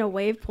even a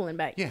wave pulling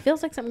back, it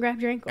feels like something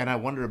grabbed your ankle. And I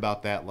wonder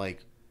about that,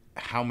 like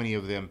how many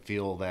of them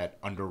feel that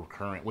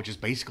undercurrent, which is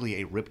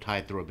basically a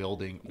riptide through a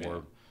building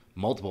or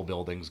multiple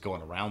buildings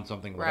going around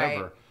something,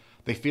 whatever. Right.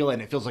 They feel it,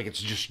 and it feels like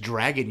it's just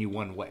dragging you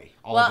one way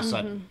all of a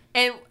sudden.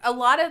 And a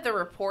lot of the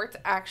reports,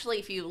 actually,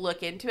 if you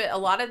look into it, a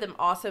lot of them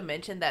also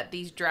mention that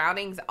these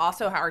drownings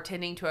also are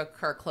tending to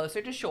occur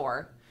closer to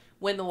shore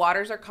when the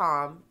waters are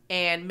calm,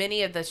 and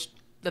many of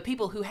the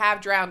people who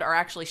have drowned are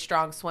actually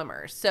strong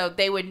swimmers. So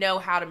they would know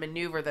how to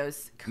maneuver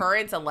those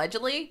currents,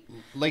 allegedly.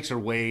 Lakes are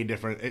way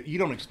different. You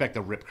don't expect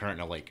a rip current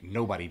in a lake.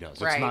 Nobody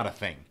does. It's not a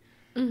thing.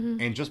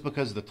 And just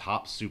because the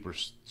top's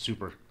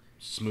super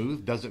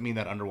smooth doesn't mean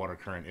that underwater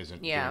current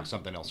isn't doing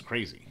something else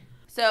crazy.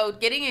 So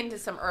getting into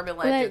some urban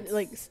legends,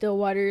 like still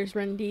waters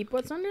run deep.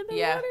 What's under the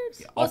waters?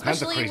 Yeah, all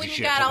kinds of crazy when you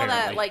shit, got all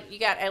apparently. that, like you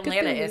got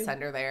Atlanta-is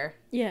under there.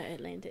 Yeah,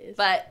 Atlanta is.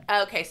 But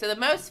okay, so the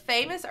most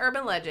famous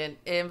urban legend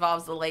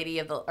involves the Lady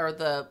of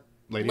the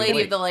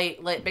Lady of the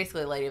Lake,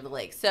 basically Lady of the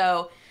Lake.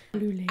 So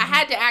I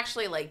had to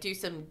actually like do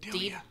some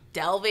deep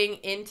delving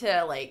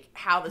into like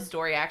how the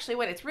story actually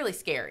went. It's really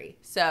scary.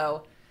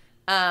 So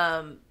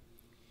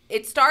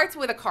It starts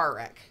with a car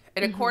wreck.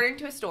 And according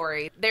to a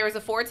story, there was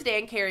a Ford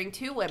sedan carrying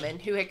 2 women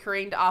who had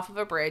careened off of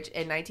a bridge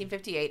in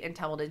 1958 and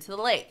tumbled into the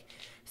lake.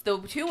 So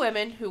the 2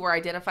 women, who were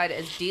identified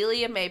as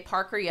Delia Mae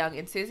Parker Young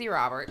and Susie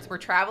Roberts, were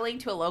traveling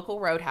to a local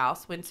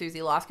roadhouse when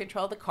Susie lost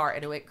control of the car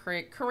and it went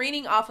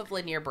careening off of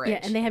Lanier Bridge. Yeah,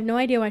 and they have no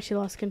idea why she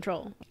lost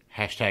control.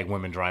 Hashtag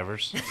women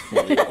drivers.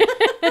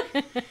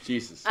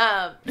 Jesus. So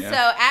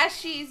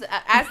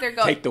as they're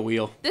going, Take the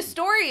wheel. the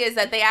story is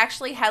that they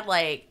actually had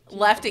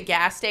left a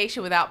gas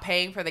station without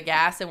paying for the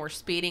gas and were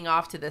speeding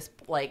off to this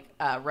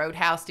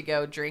roadhouse to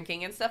go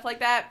drinking and stuff like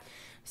that.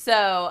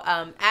 So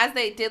as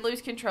they did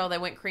lose control, they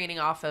went careening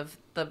off of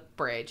the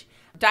bridge.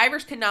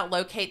 Divers could not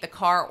locate the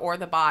car or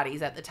the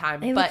bodies at the time.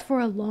 They looked for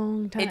a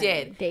long time. It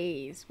did.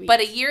 Days, weeks. But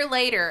a year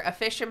later, a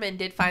fisherman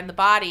did find the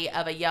body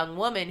of a young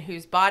woman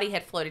whose body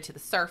had floated to the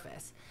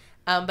surface.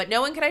 But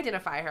no one could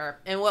identify her.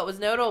 And what was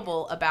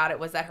notable about it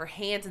was that her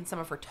hands and some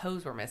of her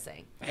toes were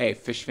missing. Hey,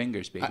 fish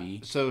fingers,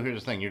 baby. So here's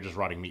the thing: you're just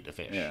rotting meat to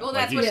fish. Yeah. Well, Like,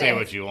 that's you what it say is.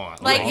 what you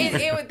want.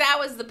 That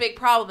was the big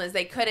problem, is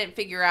they couldn't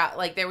figure out,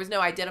 there was no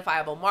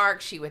identifiable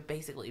marks. She had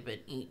basically been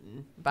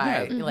eaten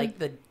by,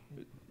 the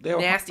They were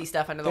nasty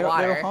stuff under the They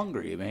water. were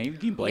hungry, man. You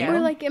can blame Yeah.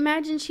 them. Or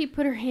imagine she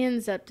put her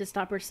hands up to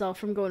stop herself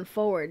from going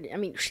forward. I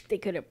mean, they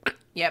could have.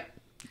 Yep.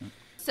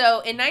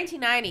 So in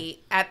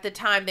 1990, at the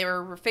time they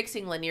were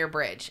fixing Lanier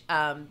Bridge,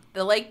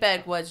 the lake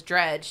bed was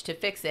dredged to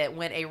fix it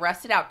when a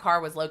rusted out car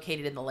was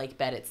located in the lake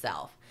bed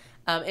itself.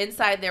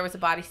 Inside there was a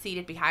body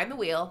seated behind the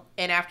wheel,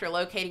 and after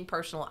locating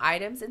personal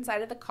items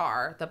inside of the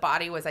car, the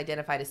body was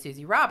identified as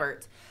Susie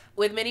Roberts,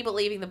 with many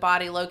believing the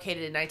body located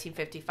in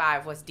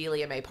 1955 was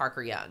Delia Mae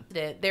Parker Young.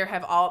 There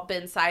have all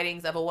been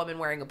sightings of a woman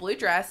wearing a blue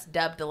dress,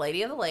 dubbed the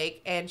Lady of the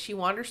Lake, and she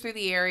wanders through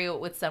the area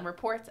with some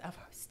reports of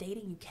her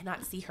stating you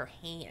cannot see her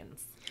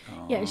hands.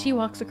 Yeah, she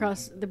walks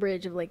across the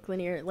bridge of Lake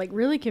Lanier,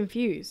 really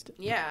confused.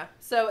 Yeah,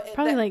 so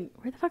Probably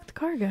where the fuck did the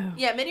car go?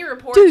 yeah, many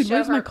reports Dude, show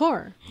where's her, my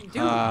car? Dude,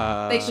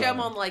 they show them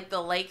on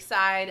the lake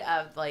side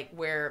of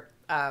where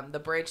the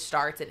bridge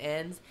starts and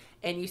ends,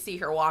 and you see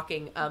her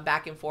walking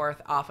back and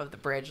forth off of the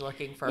bridge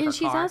looking for her And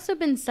she's car. also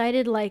been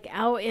sighted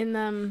out in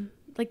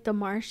the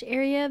marsh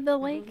area of the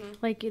lake.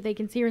 They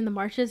can see her in the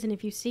marshes, and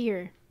if you see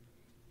her,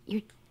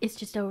 it's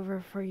just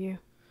over for you.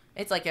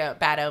 It's like a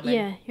bad omen.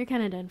 Yeah, you're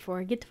kind of done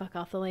for. Get the fuck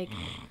off the lake.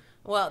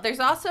 Well, there's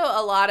also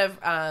a lot of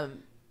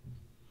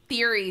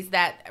theories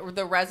that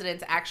the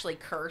residents actually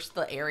cursed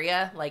the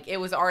area. It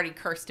was already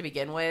cursed to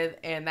begin with,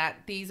 and that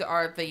these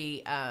are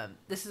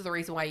this is the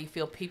reason why you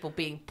feel people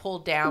being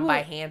pulled down by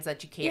hands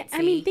that you can't see.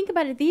 I mean, think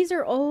about it. These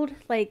are old,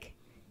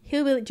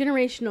 hillbilly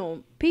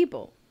generational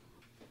people.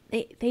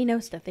 They know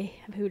stuff. They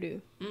have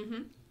hoodoo.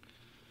 Mm-hmm.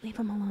 Leave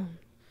them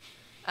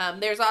alone.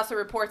 There's also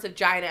reports of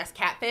giant-ass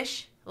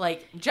catfish,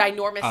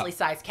 ginormously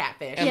sized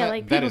catfish. And Yeah,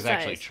 that people is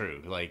actually size.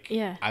 true.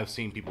 Yeah. I've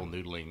seen people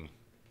noodling.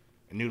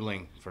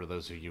 Noodling, for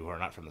those of you who are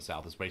not from the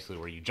South, is basically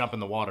where you jump in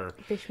the water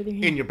Fish with your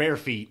hand. in your bare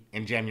feet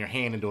and jam your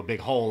hand into a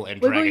big hole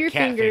and Wiggle drag your a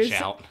catfish fingers.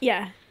 out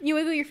Yeah, you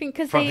wiggle your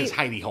fingers from because his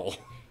hidey hole.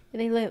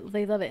 they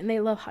love it, and they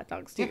love hot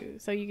dogs too.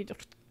 So you could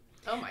just.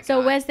 Oh my god.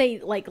 So as they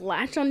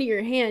latch onto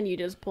your hand, you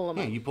just pull them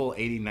Yeah, up. you pull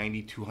 80,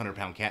 90,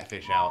 200-pound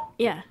catfish out.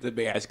 Yeah. The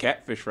big ass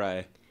catfish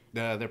fry.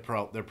 They're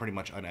pretty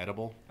much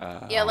unedible.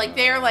 Yeah,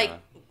 they're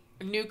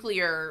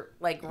nuclear,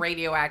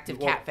 radioactive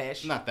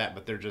catfish. Not that,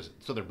 but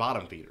they're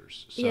bottom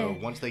feeders. So Yeah.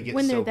 once they get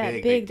When so they're that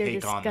big, big, they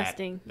they're take on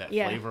disgusting. that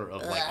Yeah. flavor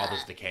of all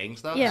this decaying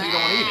stuff. Yeah. So you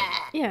don't want to eat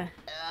it. Yeah.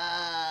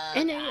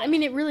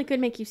 And it really could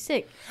make you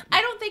sick.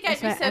 I don't think I'd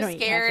That's be why I so don't eat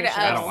scared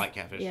catfish. of. I don't like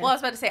catfish. Yeah. Well, I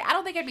was about to say, I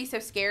don't think I'd be so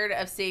scared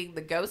of seeing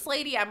the ghost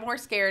lady. I'm more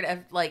scared of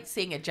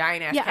seeing a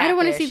giant ass. Yeah, catfish. I don't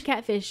want to see the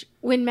catfish.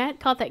 When Matt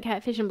caught that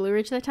catfish in Blue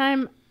Ridge that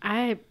time,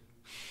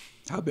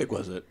 How big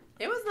was it?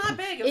 It was not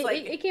big. It was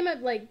it came up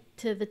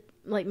to the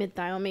mid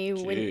thigh on me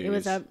when it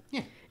was Jeez. up.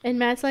 Yeah. And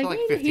Matt's like, So,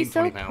 'Man, 15, he's so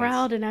 20 pounds.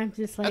 proud, and I'm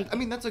just like, I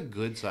mean, that's a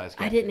good size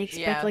catfish. I didn't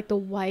expect Yeah. the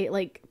white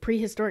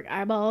prehistoric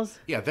eyeballs.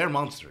 Yeah, they're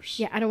monsters.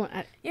 Yeah, I don't want.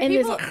 Yeah, and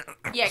people,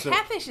 this, So-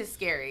 catfish is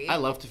scary. I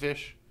love to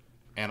fish,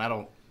 and I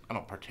don't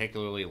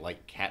particularly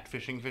like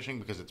catfishing fishing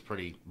because it's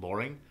pretty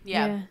boring.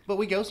 yeah. But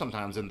we go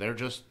sometimes, and they're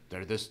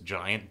this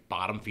giant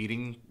bottom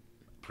feeding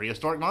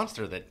prehistoric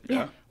monster that.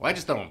 Yeah. Well, I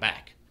just throw them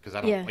back because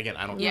I don't. Yeah. Again,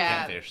 I don't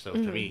Yeah. eat catfish, so to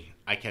me,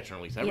 I catch and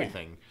release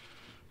everything.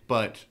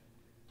 But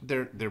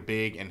they're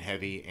big and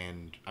heavy,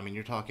 and I mean,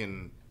 you're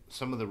talking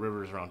some of the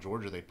rivers around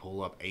Georgia. They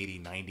pull up 80,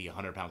 90,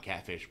 100-pound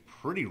catfish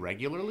pretty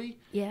regularly.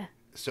 yeah,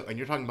 So, and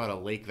you're talking about a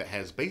lake that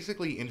has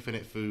basically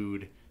infinite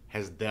food,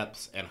 has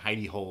depths and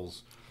hidey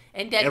holes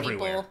And dead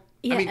everywhere. people.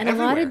 yeah, I mean, and a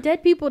lot everywhere. of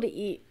dead people to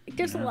eat.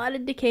 There's a lot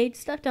of decayed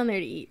stuff down there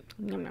to eat.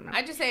 Nom, nom, nom.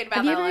 I just say it about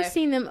Have you my ever life.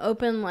 seen them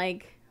open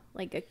like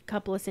a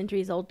couple of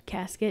centuries old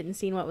casket and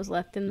seen what was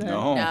left in the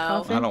No,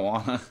 coffin? I don't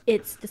want to.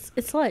 It's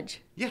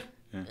sludge. Yeah.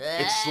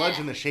 It's sludge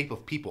in the shape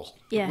of people,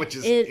 Yeah, which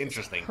is it's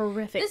interesting.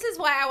 Horrific. This is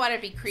why I want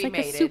to be like a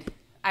cremated. soup.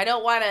 I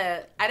don't want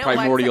to. I don't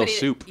Primordial want somebody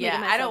soup. To, yeah,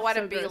 Making I don't myself want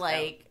to so be grossed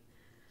like.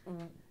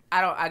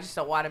 I just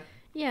don't want to.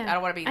 Yeah, I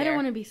don't wanna be I there. don't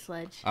want to be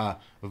sludge.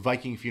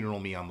 Viking funeral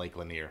me on Lake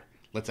Lanier.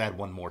 Let's add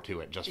one more to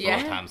it, just for Yeah.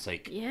 old time's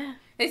sake. Yeah.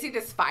 They see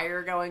this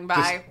fire going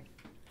by.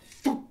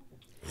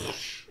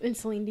 And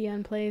Celine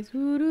Dion plays.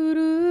 Well,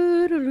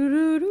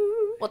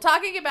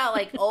 talking about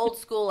like old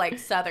school like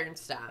Southern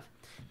stuff.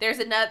 They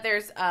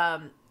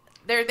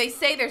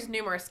say there's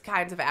numerous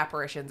kinds of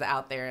apparitions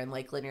out there in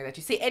Lake Lanier that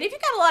you see, and if you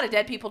got a lot of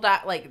dead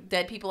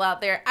people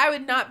out there, I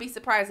would not be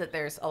surprised that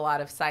there's a lot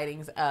of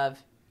sightings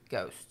of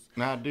ghosts.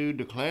 Now, dude,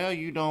 declare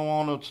you don't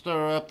want to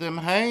stir up them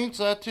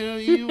haints. I tell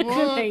you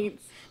what.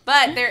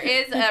 But there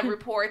is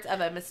reports of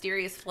a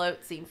mysterious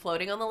float seen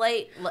floating on the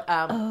lake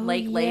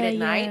late at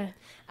night,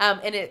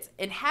 and its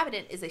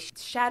inhabitant is a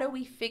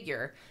shadowy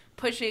figure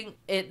pushing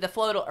the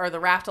float or the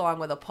raft along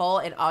with a pole,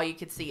 and all you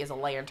could see is a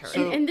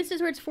lantern. And this is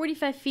where it's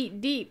 45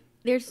 feet deep.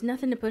 There's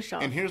nothing to push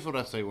off. And here's what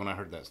I say when I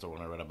heard that story,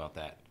 when I read about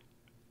that.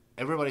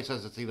 Everybody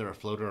says it's either a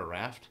float or a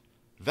raft.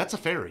 That's a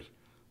ferry.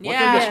 What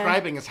they're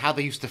describing is how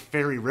they used to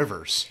ferry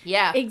rivers.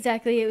 Yeah.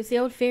 Exactly. It was the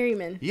old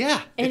ferryman.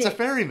 Yeah, it's a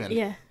ferryman.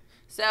 Yeah.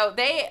 So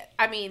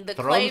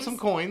Throw them some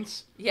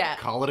coins. Yeah.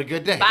 Call it a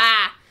good day.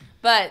 Bye.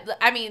 But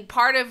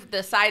part of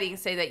the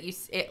sightings say that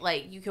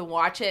you can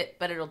watch it,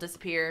 but it'll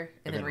disappear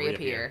and then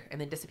reappear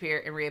and then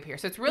disappear and reappear.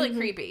 So it's really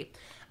creepy.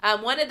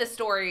 One of the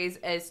stories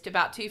is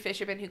about two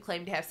fishermen who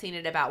claim to have seen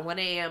it about 1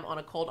 a.m. on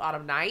a cold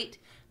autumn night.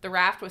 The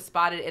raft was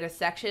spotted in a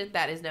section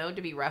that is known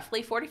to be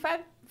roughly 45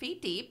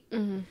 feet deep.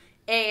 Mm-hmm.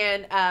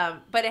 And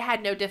but it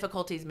had no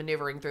difficulties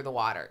maneuvering through the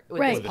water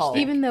with this pole.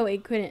 Even though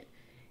it couldn't.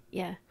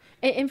 Yeah.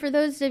 And for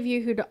those of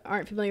you who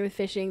aren't familiar with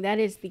fishing, that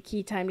is the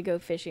key time to go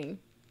fishing.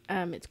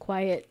 It's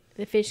quiet.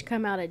 The fish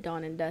come out at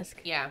dawn and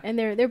dusk. Yeah. And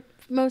they're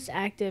most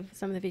active,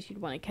 some of the fish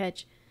you'd want to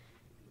catch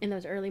in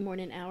those early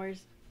morning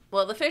hours.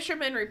 Well, the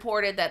fishermen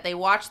reported that they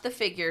watched the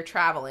figure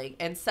traveling,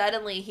 and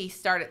suddenly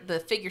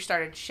the figure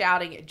started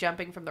shouting,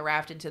 jumping from the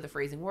raft into the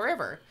freezing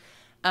river.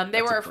 That's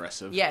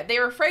aggressive. Yeah, they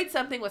were afraid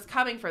something was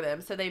coming for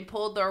them, so they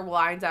pulled their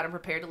lines out and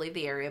prepared to leave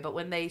the area. But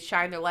when they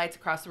shined their lights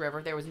across the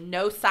river, there was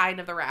no sign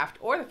of the raft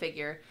or the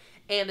figure,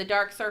 and the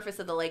dark surface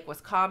of the lake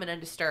was calm and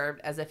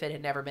undisturbed, as if it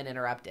had never been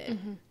interrupted.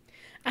 Mm-hmm.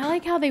 I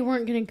like how they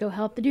weren't going to go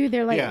help the dude.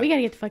 They're like, we got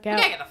to get the fuck out.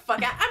 We got to get the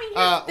fuck out. I mean,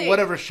 here's the thing.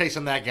 Whatever's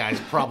chasing that guy's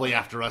probably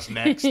after us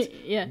next.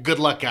 Yeah. Good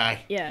luck,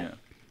 guy. Yeah.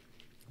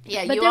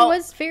 Yeah, but there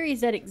was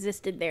ferries that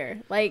existed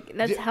there. Like,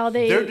 that's how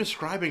they... They're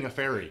describing a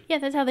ferry. Yeah,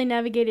 that's how they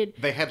navigated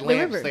They had the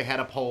lamps, river. they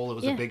had a pole, it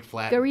was a big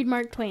flat... Go read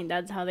Mark Twain.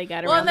 That's how they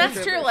got around. Well, and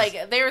that's true.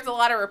 Like, there's a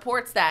lot of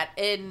reports that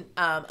in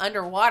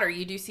underwater,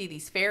 you do see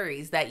these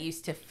ferries that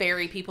used to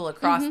ferry people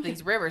across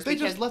these rivers. They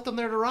just left them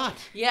there to rot.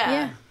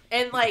 Yeah.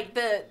 And, like,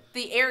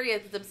 the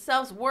areas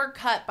themselves were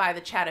cut by the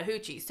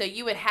Chattahoochee. So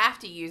you would have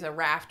to use a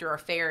raft or a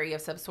ferry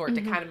of some sort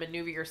to kind of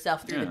maneuver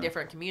yourself through the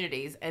different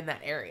communities in that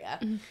area.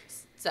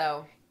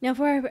 So... Now,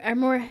 for our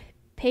more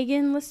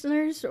pagan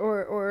listeners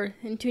or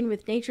in tune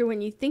with nature, when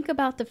you think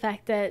about the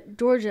fact that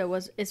Georgia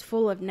is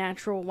full of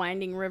natural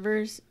winding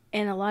rivers,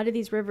 and a lot of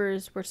these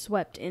rivers were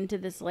swept into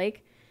this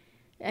lake.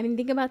 I mean,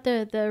 think about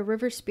the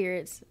river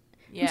spirits.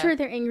 Yeah. I'm sure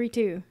they're angry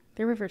too.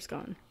 Their river's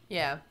gone.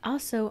 Yeah.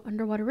 Also,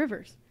 underwater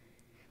rivers.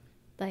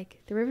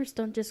 Like, the rivers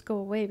don't just go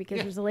away because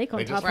there's a lake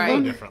on top of them. They just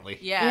flow differently.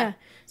 Yeah.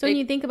 So when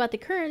you think about the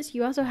currents,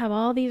 you also have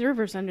all these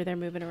rivers under there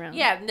moving around.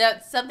 Yeah,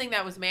 that's something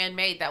that was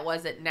man-made that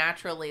wasn't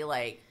naturally,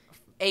 like,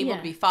 able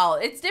to be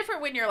followed. It's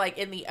different when you're, like,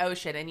 in the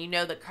ocean and you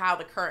know how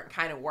the current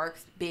kind of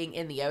works being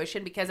in the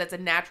ocean because it's a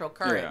natural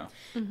current.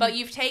 Yeah. But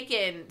you've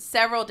taken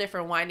several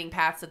different winding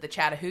paths of the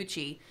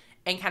Chattahoochee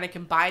and kind of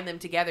combine them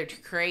together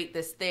to create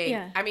this thing.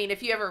 Yeah. I mean,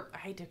 if you ever... I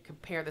hate to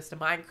compare this to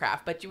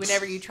Minecraft, but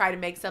whenever you try to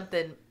make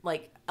something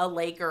like a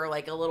lake or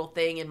like a little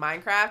thing in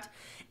Minecraft,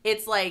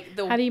 it's like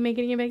the... How do you make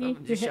it again, Becky?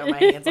 Just show my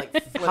hands like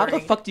flittering. How the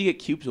fuck do you get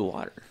cubes of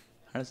water?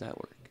 How does that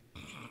work?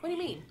 What do you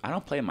mean? I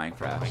don't play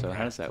Minecraft, so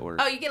how does that work?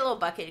 Oh, you get a little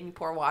bucket and you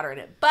pour water in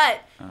it.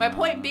 But my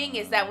point being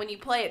is that when you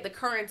play it, the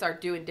currents are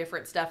doing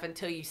different stuff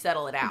until you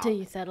settle it out. Until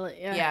you settle it,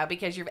 yeah. Yeah,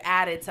 because you've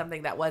added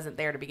something that wasn't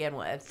there to begin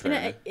with.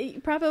 And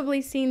you've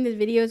probably seen the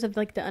videos of,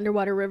 like, the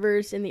underwater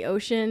rivers in the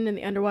ocean and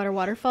the underwater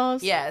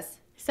waterfalls. Yes.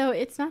 So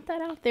it's not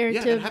that out there.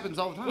 Yeah, it happens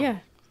all the time. Yeah.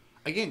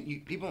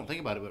 Again, people don't think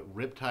about it, but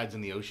riptides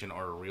in the ocean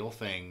are a real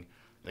thing.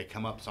 They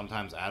come up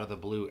sometimes out of the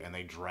blue, and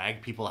they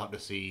drag people out to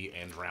sea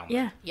and drown them.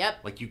 Yeah. Yep.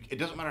 Like, it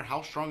doesn't matter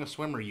how strong a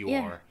swimmer you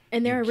are.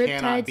 And there are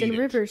riptides in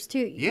rivers, too.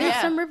 Yeah.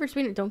 There's some rivers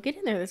we don't get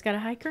in there that's got a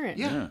high current.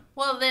 Yeah.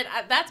 Well, then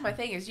that's my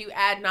thing is you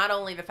add not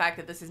only the fact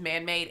that this is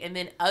man-made and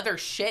then other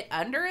shit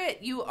under it,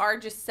 you are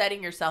just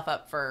setting yourself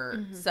up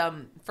for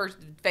for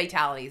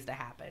fatalities to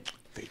happen.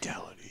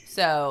 Fatality.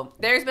 So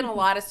there's been a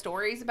lot of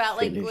stories about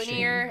Lake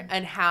Lanier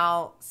and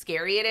how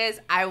scary it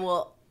is. I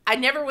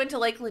never went to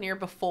Lake Lanier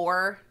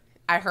before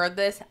I heard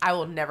this. I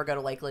will never go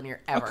to Lake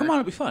Lanier ever. Oh, come on,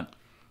 it'll be fun.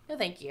 No,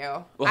 thank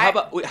you. Well,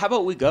 how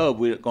about we go?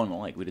 We don't go on the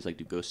lake. We just like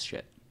do ghost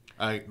shit.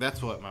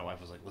 That's what my wife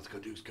was like. Let's go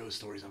do ghost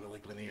stories on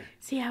Lake Lanier.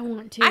 See, I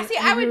want to.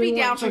 I would be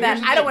down for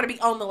that. I don't want to be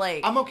on the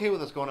lake. I'm okay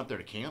with us going up there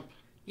to camp.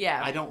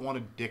 Yeah. I don't want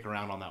to dick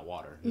around on that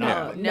water.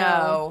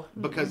 No.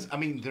 Because, I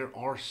mean, there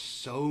are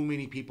so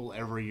many people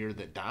every year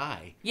that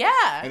die.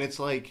 Yeah. And it's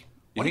like,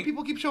 Why do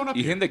people keep showing up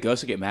You here? think the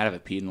ghosts would get mad if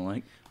it peed in the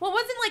lake? Well,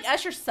 wasn't like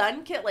Usher's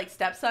son killed, like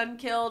stepson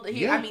killed?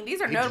 Yeah, I mean,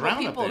 these are he notable drowned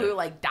up people there. who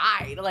like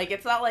died. Like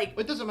it's not like.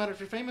 It doesn't matter if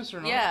you're famous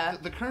or not. Yeah.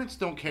 The currents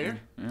don't care.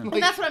 Yeah. But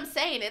that's what I'm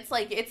saying. It's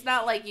like it's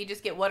not like you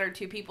just get 1 or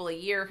 2 people a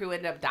year who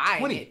end up dying.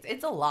 20.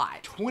 It's a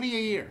lot. 20 a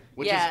year,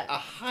 which Yeah. is a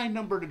high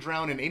number to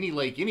drown in any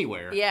lake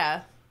anywhere.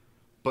 Yeah.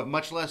 But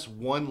much less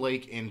one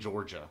lake in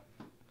Georgia.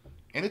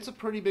 And it's a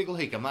pretty big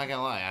lake, I'm not going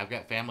to lie. I've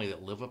got family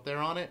that live up there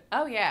on it,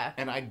 Oh yeah.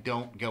 and I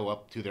don't go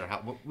up to their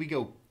house. We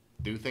go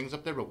do things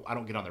up there, but I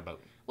don't get on their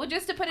boat. Well,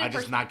 just to put in I'm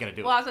just not gonna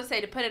do Well, it. I was gonna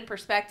say to put in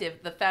perspective,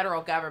 the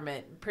federal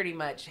government pretty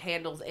much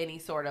handles any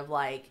sort of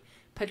like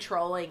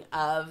patrolling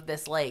of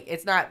this lake.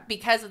 It's not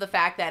because of the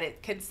fact that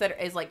it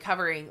is like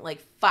covering like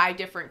 5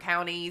 different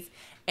counties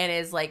and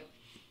is like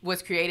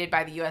was created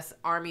by the U.S.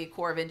 Army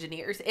Corps of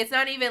Engineers. It's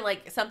not even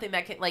like something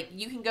that can like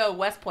you can go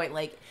West Point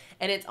Lake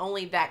and it's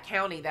only that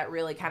county that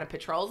really kind of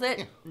patrols it.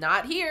 Yeah.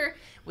 Not here.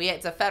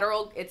 It's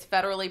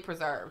federally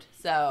preserved.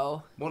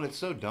 So Well, it's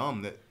so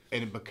dumb that,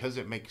 and because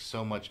it makes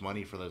so much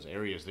money for those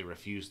areas, they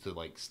refuse to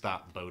like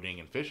stop boating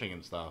and fishing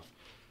and stuff.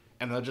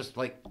 And they'll just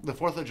like the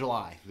 4th of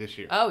July this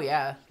year. oh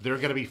yeah. There are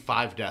going to be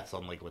 5 deaths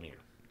on Lake Lanier.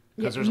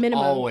 Because Yeah, there's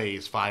minimum.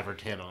 always 5 or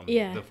 10 on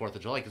Yeah. the 4th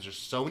of July. Because there's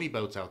so many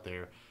boats out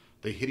there.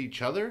 They hit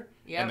each other,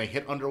 Yep. and they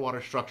hit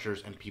underwater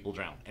structures, and people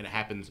drown. And it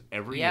happens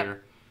every Yep.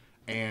 year.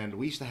 And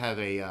we used to have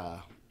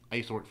I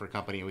used to work for a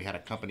company, and we had a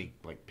company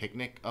like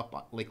picnic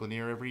up Lake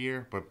Lanier every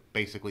year. But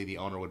basically, the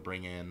owner would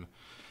bring in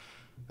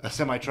a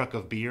semi-truck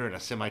of beer and a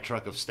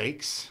semi-truck of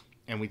steaks.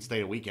 And we'd stay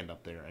a weekend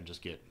up there and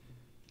just get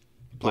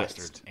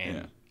plastered Blitzed, and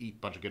yeah. eat a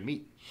bunch of good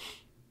meat.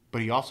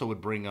 But he also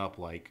would bring up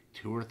like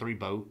 2 or 3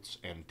 boats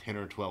and 10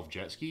 or 12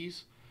 jet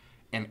skis.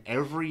 And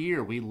every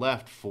year we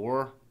left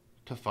 4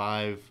 to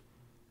 5,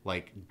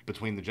 like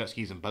between the jet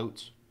skis and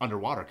boats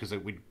underwater because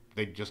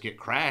they'd just get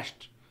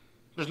crashed.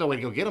 There's no way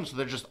to go get them, so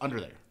they're just under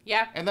there.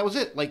 Yeah. And that was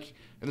it. Like,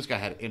 and this guy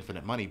had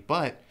infinite money,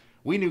 but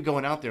we knew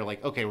going out there,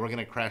 like, okay, we're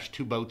gonna crash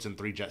 2 boats and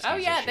 3 jet skis. Oh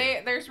yeah, this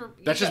year. there's.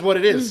 That's just what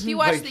it is. If you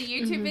watch Like, the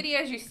YouTube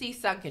videos, you see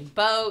sunken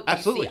boats.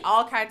 Absolutely. You see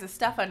all kinds of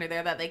stuff under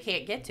there that they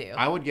can't get to.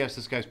 I would guess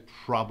this guy's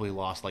probably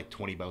lost like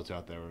 20 boats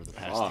out there over the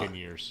past Fuck. 10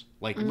 years.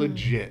 Like,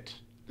 legit.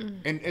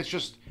 And it's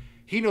just,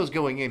 he knows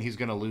going in he's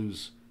going to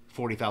lose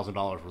 $40,000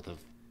 worth of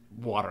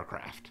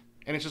watercraft.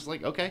 And it's just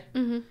like, okay.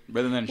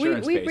 Rather than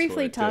insurance We pays for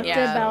briefly it, too. talked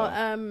Yeah.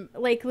 about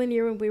Lake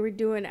Lanier when we were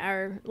doing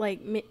our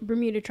like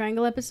Bermuda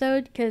Triangle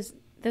episode because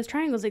those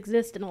triangles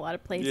exist in a lot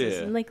of places,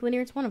 Yeah. and Lake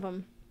Lanier's one of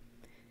them.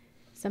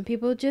 Some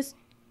people just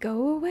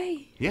go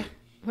away. Yeah.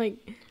 Like,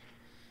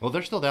 Well,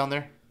 they're still down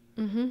there.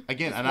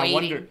 Again, and waiting. I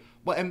wonder.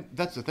 Well, and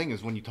that's the thing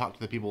is when you talk to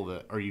the people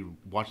that, or you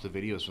watch the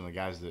videos from the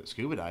guys that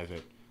scuba dive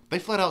it, they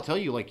flat out tell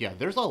you, like, yeah,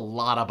 there's a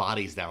lot of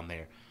bodies down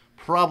there.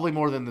 Probably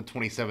more than the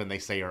 27 they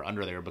say are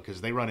under there because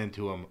they run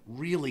into them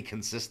really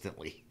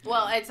consistently.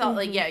 Well, it's all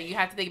like you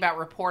have to think about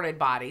reported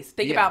bodies.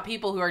 Think Yeah. about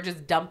people who are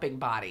just dumping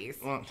bodies.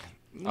 Well,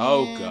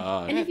 Oh, yeah.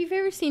 God. and if you've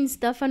ever seen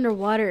stuff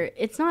underwater,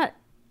 it's not.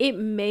 It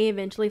may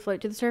eventually float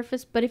to the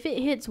surface, but if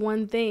it hits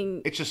one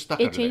thing, It's just stuck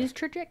it under changes there.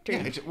 trajectory.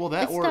 Yeah, well,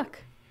 that it's or stuck.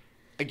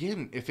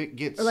 again, if it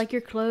gets Or like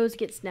your clothes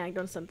get snagged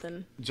on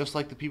something. just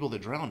like the people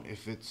that drown,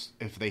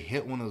 if they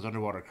hit one of those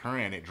underwater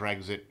current, it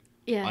drags it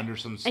Yeah. under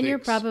some sticks And you're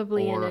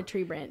probably in or a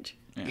tree branch.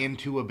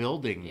 into a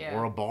building Yeah.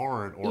 or a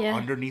barn or Yeah.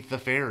 underneath the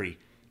ferry.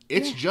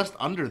 It's Yeah. just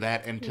under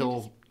that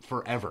until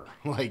forever.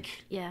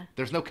 Like, Yeah.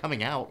 there's no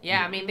coming out.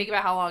 Yeah, I mean, think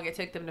about how long it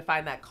took them to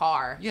find that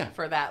car. Yeah.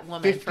 For that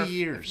woman. 50 for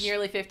years.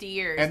 Nearly 50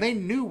 years. And they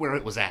knew where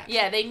it was at.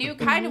 yeah, they knew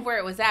kind of where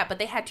it was at, but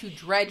they had to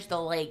dredge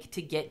the lake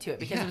to get to it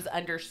because Yeah. it was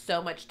under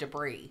so much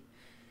debris.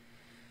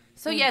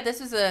 So yeah,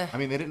 this is a. I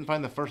mean, they didn't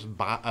find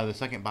the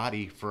second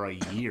body for a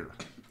year.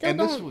 Still and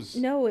this don't was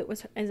know it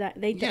was. Is that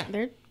they? Yeah.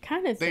 They're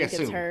kind of They think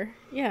it's assume. her.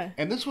 Yeah.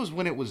 and this was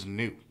when it was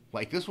new.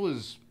 Like, this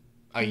was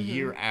a Mm-hmm.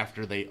 year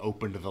after they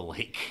opened the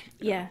lake.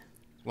 Yeah.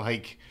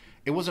 Like,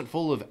 it wasn't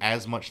full of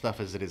as much stuff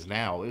as it is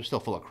now. It was still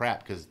full of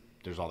crap because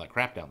there's all that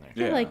crap down there. I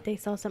feel Yeah. like they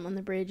saw something on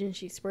the bridge and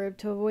she swerved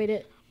to avoid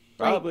it.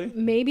 Probably. Like,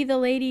 maybe the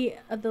lady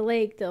of the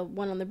lake, the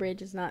one on the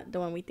bridge, is not the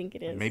one we think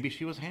it is. Maybe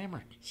she was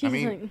hammered. She's I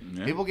mean, like-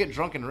 Yeah. people get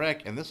drunk and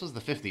wreck, and this was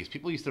the 50s.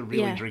 People used to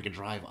really Yeah. drink and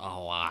drive a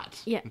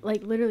lot. Yeah,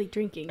 like literally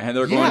drinking. And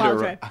they're Yeah. going While to.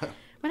 drive.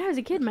 When I was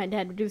a kid, my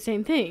dad would do the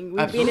same thing.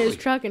 We'd be in his Absolutely.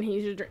 truck and he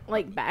used to drink,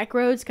 like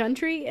backroads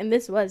country, and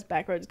this was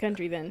backroads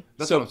country then.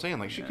 That's So- what I'm saying.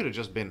 Like, she could have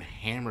just been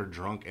hammered,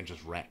 drunk, and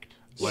just wrecked.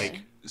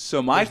 Like,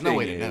 So my There's no thing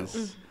way to know.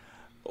 is,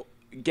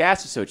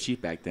 gas was so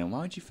cheap back then. Why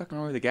don't you fucking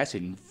remember the gas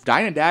station?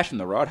 Dine and dash from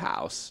the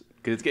Roadhouse.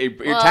 Because your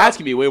Well- tax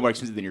can be way more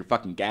expensive than your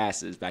fucking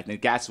gas is back then.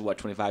 Gas was what,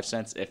 25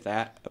 cents, if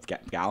that, a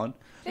gallon?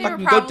 They were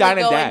Fucking probably dine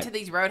and going dash. to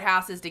these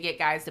roadhouses to get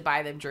guys to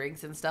buy them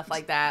drinks and stuff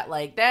like that.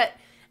 Like that.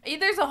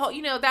 There's a whole,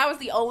 that was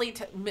the only,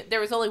 there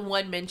was only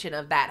one mention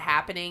of that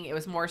happening. It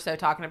was more so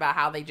talking about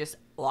how they just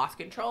lost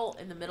control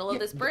in the middle of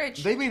this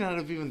bridge. they may not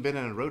have even been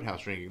in a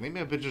roadhouse drinking. They may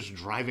have been just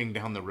driving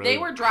down the road. They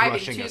were driving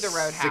crushing to a the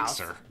roadhouse.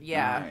 sixer.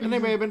 Yeah. And they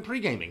may have been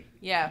pre-gaming.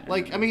 Yeah.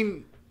 Like, I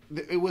mean,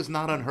 it was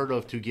not unheard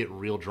of to get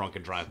real drunk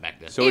and drive back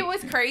then. So it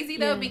was crazy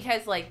though Yeah.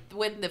 because like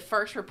when the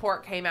first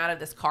report came out of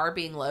this car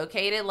being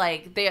located,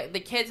 like the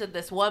kids of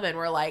this woman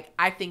were like,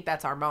 "I think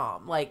that's our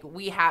mom." Like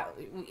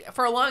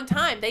for a long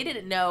time they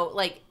didn't know.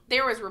 Like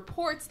there was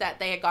reports that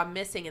they had gone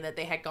missing and that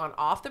they had gone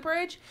off the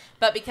bridge,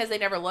 but because they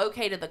never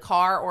located the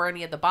car or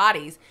any of the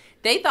bodies,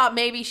 they thought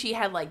maybe she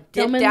had like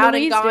dipped Thelma out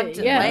and Louise gone did,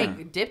 to yeah.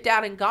 like dipped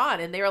out and gone,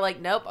 and they were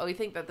like, "Nope, we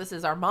think that this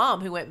is our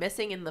mom who went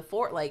missing in the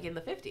fort like in the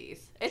 50s."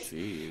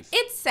 Jeez.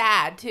 It's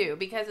sad too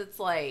because it's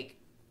like,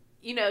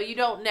 you know, you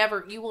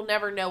will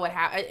never know what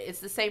happened. It's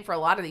the same for a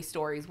lot of these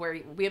stories where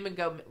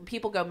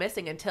people go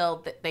missing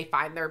until they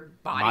find their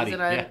bodies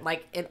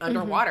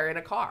underwater in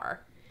a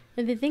car.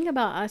 And the thing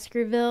about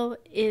Oscarville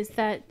is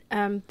that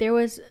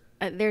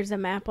there's a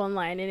map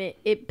online, and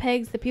it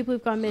pegs the people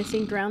who've gone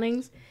missing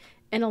drownings,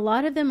 and a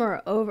lot of them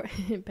are over.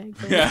 It pegs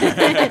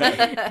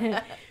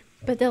them.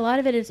 But a lot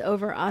of it is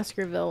over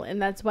Oscarville,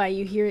 and that's why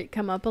you hear it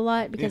come up a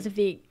lot because of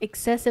the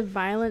excessive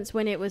violence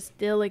when it was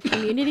still a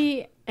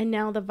community, and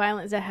now the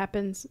violence that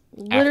happens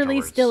literally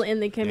Afterwards. still in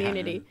the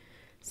community.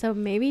 So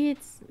maybe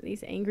it's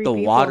these angry The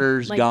people.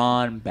 water's like-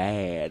 gone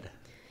bad.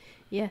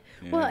 Yeah.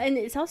 Well, and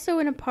it's also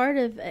in a part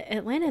of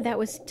Atlanta that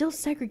was still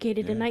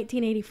segregated in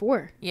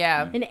 1984.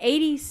 Yeah. In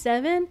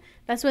 87,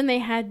 that's when they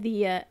had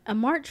the a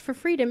March for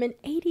Freedom in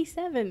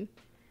 87.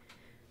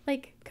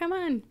 Like, come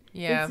on.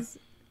 Yeah. It's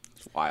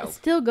Wild.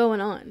 still going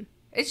on.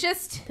 It's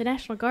just, The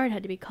National Guard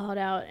had to be called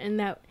out, and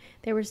that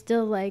they were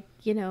still like,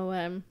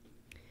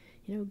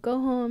 go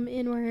home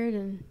inward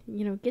and,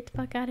 get the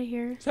fuck out of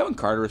here. Is that when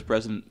Carter was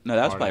president? No,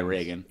 that was Carter by was-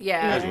 Reagan.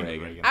 yeah. That was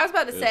Reagan. I was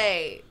about to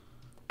say,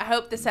 I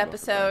hope this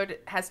episode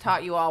has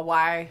taught you all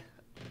why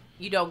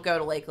you don't go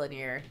to Lake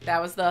Lanier.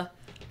 That was the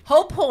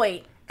whole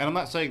point. And I'm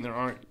not saying there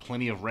aren't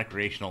plenty of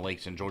recreational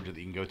lakes in Georgia that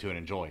you can go to and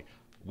enjoy.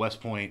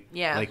 West Point,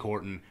 Yeah. Lake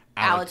Horton,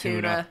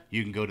 Allatoona. Allatoona.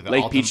 You can go to the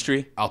Lake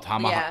Peachtree?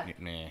 Altamaha. Yeah.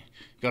 Nah.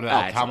 Go to the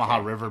It's Altamaha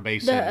okay. River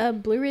Basin. The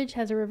Blue Ridge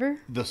has a river.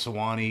 The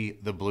Sewanee,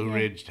 the Blue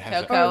Ridge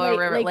has Cocoa Lake-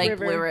 River, Lake Lake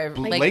River. Blue River,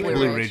 Lake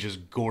Blue Ridge is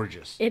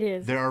gorgeous. It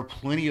is. There are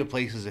plenty of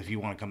places if you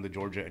want to come to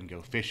Georgia and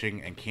go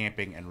fishing and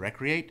camping and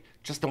recreate.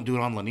 Just don't do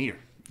it on Lanier.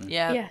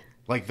 Yeah. Yeah.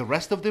 Like the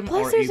rest of them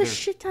Plus, are there's either. a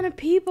shit ton of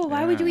people.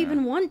 Why would you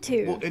even want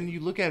to? Well, and you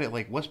look at it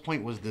like West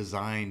Point was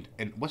designed,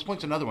 and West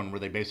Point's another one where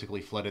they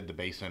basically flooded the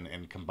basin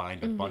and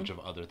combined a bunch of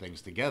other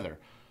things together.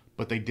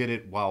 But they did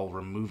it while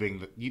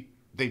removing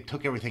they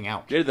took everything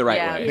out. Did it the right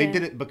Yeah. way. They Yeah.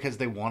 did it because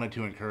they wanted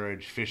to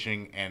encourage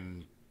fishing,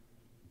 and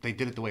they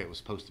did it the way it was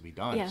supposed to be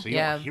done. Yeah. So you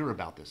Yeah. don't hear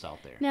about this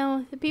out there.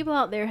 Now, the people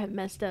out there have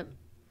messed up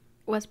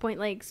West Point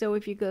Lake, so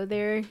if you go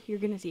there, you're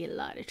going to see a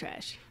lot of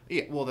trash.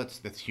 Yeah, well,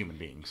 that's human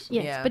beings.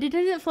 Yes, Yeah. but it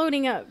isn't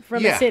floating up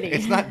from yeah, the city.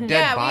 it's not dead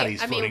Yeah,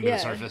 bodies I mean, floating yeah.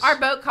 to the surface. Our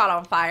boat caught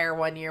on fire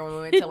one year when we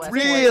went to West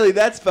Point. Really?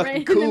 That's fucking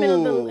right cool. in the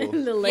middle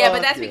of the lake. Yeah,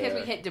 but that's Fuck because yeah.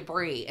 we hit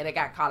debris and it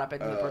got caught up in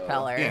the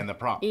propeller. yeah, and the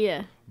prop.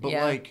 Yeah. But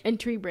Yeah. like, And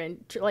tree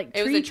branch, like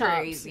It was tree the tops.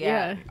 trees,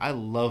 yeah. I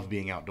love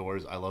being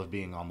outdoors. I love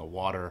being on the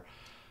water.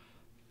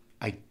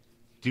 I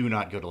do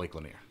not go to Lake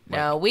Lanier.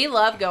 No, we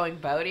love going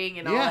boating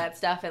and all Yeah. that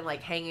stuff and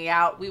like hanging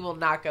out. We will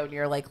not go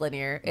near Lake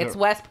Lanier. It's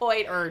No. West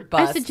Point or I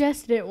bust.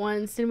 suggested it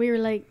once, and we were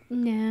like,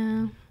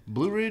 no.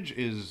 Blue Ridge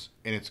is,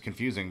 and it's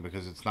confusing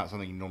because it's not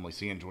something you normally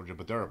see in Georgia,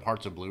 but there are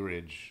parts of Blue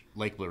Ridge,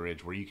 Lake Blue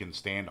Ridge, where you can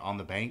stand on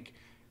the bank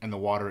and the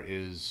water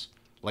is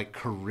like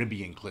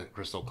Caribbean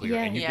crystal clear,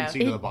 Yeah. and you Yeah. can see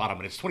to the bottom,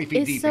 and it's 20 feet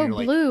It's deep. so and you're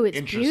like, blue. It's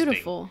interesting.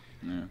 beautiful.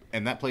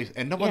 And that place,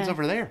 and no one's Yeah.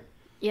 over there.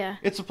 Yeah.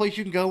 It's a place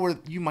you can go where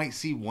you might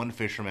see one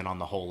fisherman on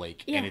the whole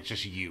lake, Yeah. and it's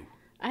just you.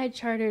 I had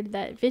chartered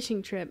that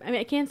fishing trip. I mean,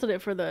 I canceled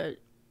it for the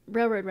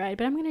railroad ride,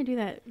 but I'm going to do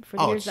that for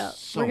the Oh, years it's out.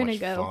 so We're going much to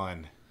go.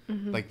 fun.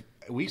 Like,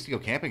 we used to go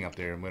camping up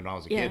there when I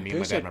was a Yeah. kid, me and my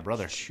There's dad a and my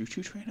brother.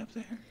 choo-choo train up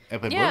there.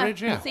 Up in yeah, Blue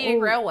Ridge, yeah. Scenic Oh.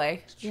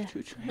 Railway. Yeah.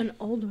 Choo-choo train. An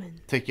old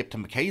one. Take you up to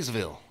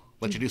McKaysville,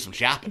 let you do some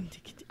shopping.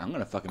 I'm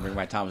gonna fucking bring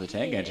my Thomas the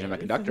Tank Engine and my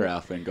conductor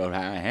outfit and go to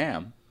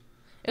ham.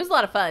 It was a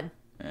lot of fun.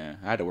 Yeah,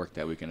 I had to work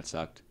that weekend. It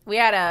sucked. We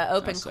had a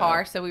open That's sad.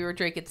 car, so we were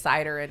drinking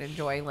cider and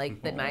enjoying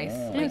like the nice.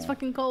 And it was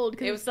fucking cold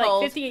because It it was was like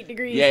cold. 58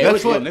 degrees. Yeah, it That's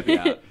was a little what- nippy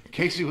out.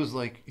 Casey was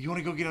like, "You want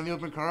to go get on the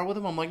open car with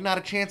him?" I'm like, "Not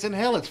a chance in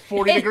hell. It's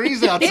 40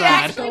 degrees It outside."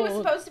 actually was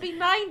supposed to be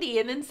 90,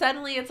 and then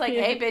suddenly it's like,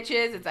 Yeah. hey,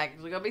 bitches, it's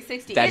actually gonna be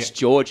 60. That's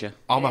Georgia.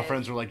 All my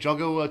friends were like, "Y'all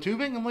go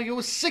tubing?" I'm like, "It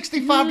was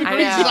 65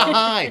 degrees know.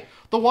 high.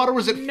 The water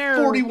was at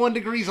No. 41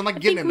 degrees. I'm not I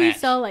getting think in we that."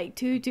 saw like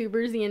 2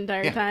 tubers the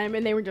entire Yeah. time,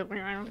 and they were just.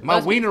 My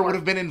Must be wiener four. would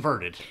have been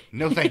inverted.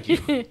 No, thank you.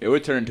 It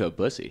would turn into a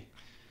pussy.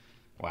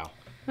 Wow.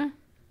 All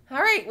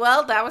right,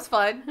 well, that was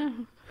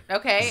fun.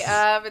 Okay,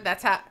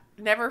 that's how.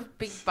 Never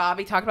Big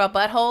Bobby talked about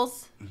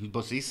buttholes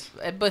Bussies.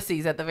 and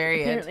bussies at the very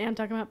end. Apparently, I'm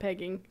talking about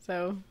pegging.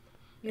 So.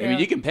 I mean,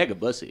 you can peg a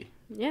pussy.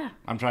 Yeah.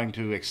 I'm trying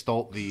to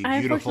extol the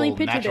I beautiful unfortunately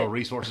pictured natural it.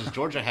 resources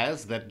Georgia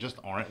has that just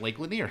aren't Lake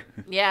Lanier.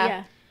 Yeah.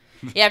 Yeah.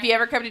 Yeah, if you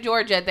ever come to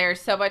Georgia,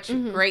 there's so much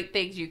great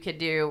things you could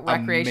do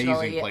Amazing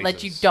recreationally that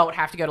you places. don't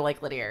have to go to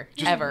Lake Lanier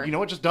Just, ever. You know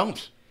what? Just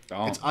don't.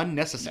 Don't. It's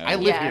unnecessary. No. I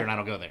live Yeah. here and I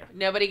don't go there.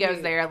 Nobody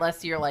goes there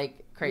unless you're like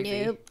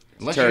crazy. Nope.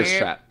 Unless Tourist you're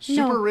trap.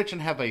 super No. rich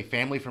and have a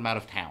family from out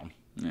of town.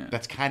 Yeah.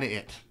 That's kind of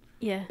it.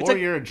 Yeah. Or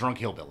you're a drunk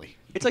hillbilly.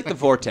 It's like the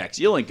vortex.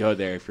 You only go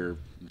there if you're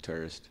a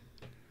tourist.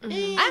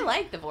 I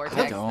like the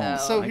vortex don't. though.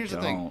 So I here's the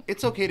thing. don't.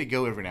 It's okay to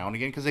go every now and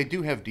again because they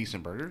do have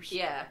decent burgers.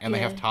 Yeah. And they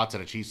have Yeah. tots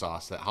and a cheese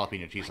sauce. That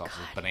jalapeno cheese sauce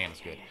is bananas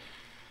good.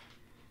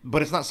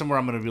 But it's not somewhere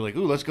I'm going to be like,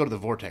 ooh, let's go to the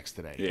Vortex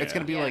today. Yeah. It's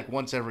going to be Yeah. like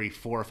once every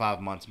 4 or 5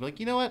 months. Be like,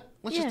 you know what?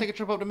 Let's just Yeah. take a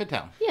trip up to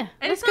Midtown. Yeah.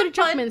 And Let's it's go to not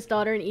fun. Chuckman's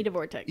daughter and eat a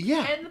vortex.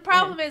 Yeah. And the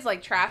problem is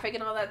like traffic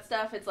and all that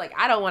stuff. It's like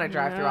I don't want to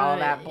drive through all of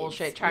that Right.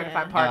 bullshit trying to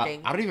Yeah. find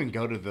parking. I don't even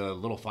go to the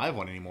Little 5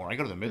 one anymore. I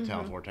go to the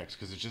Midtown Vortex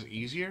because it's just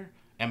easier.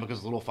 And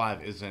because Little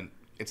 5 isn't,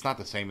 it's not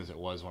the same as it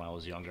was when I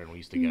was younger and we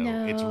used to go.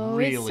 No, It's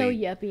really, it's so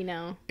yuppie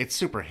now. it's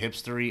super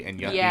hipstery and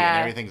yuppie Yeah.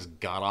 and everything's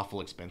god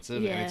awful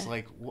expensive. Yeah. And it's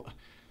like,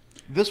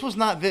 this was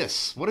not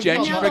this. What did you Now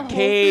call the it? whole food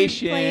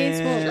Gentrification. place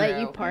won't let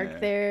you True. park Yeah.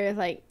 there. It's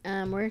like,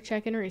 we're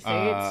checking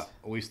receipts.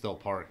 We still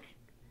park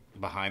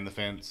behind the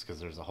fence because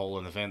there's a hole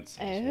in the fence.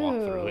 And just walk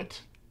through Oh.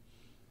 it.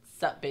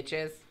 Sup,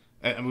 bitches.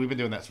 And we've been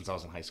doing that since I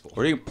was in high school.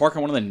 Or you can park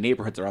in one of the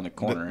neighborhoods around the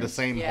corner. The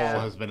same Yeah.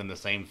 hole has been in the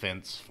same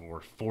fence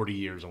for 40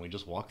 years, and we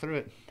just walk through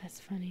it. That's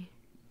funny.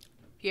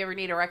 If you ever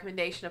need a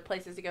recommendation of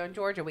places to go in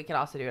Georgia, we could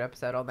also do an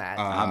episode on that.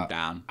 I'm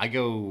down.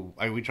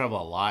 We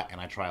travel a lot, and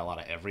I try a lot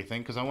of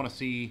everything because I want to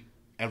see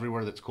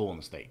everywhere that's cool in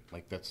the state.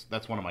 Like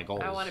that's one of my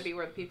goals. I want to be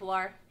where the people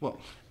are. well.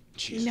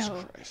 Jesus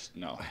No. Christ.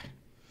 No.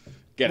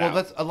 Get Well, out.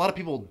 that's a lot of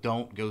people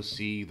don't go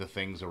see the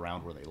things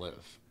around where they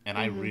live, and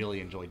I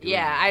really enjoy doing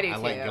Yeah, that. I do I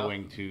like too.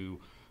 going to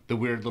the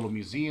weird little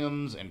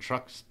museums and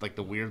trucks, like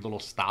the weird little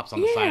stops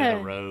on the side of Yeah.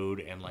 the road,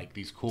 and like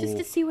these cool. Just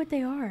to see what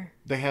they are.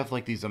 They have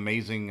like these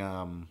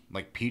amazing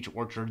like peach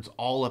orchards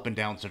all up and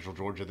down Central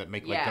Georgia that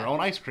make like Yeah. their own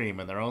ice cream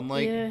and their own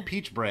like Yeah.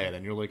 peach bread,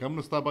 and you're like, I'm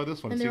gonna stop by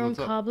this one And and see their own what's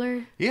up.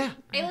 cobbler. Yeah,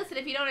 Hey, listen,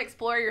 if you don't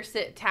explore your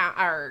town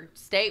or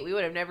state, we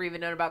would have never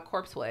even known about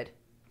Corpsewood.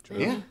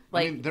 yeah.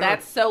 Like, I mean, there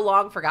that's so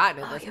long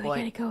forgotten at Oh, this yeah, we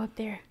gotta point. go up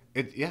there.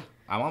 yeah.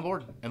 I'm on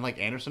board. And like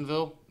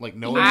Andersonville, like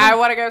no I one,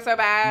 want to go so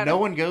bad. no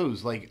one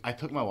goes. Like I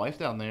took my wife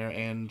down there,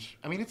 and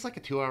I mean it's like a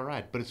 2-hour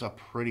ride, but it's a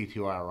pretty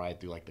 2-hour ride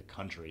through like the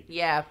country.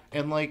 Yeah.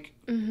 And like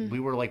we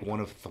were like one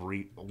of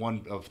three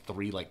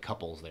like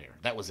couples there.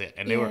 That was it.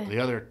 And they were Yeah. the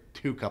other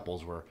 2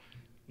 couples were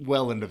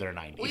well into their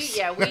 90s.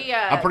 We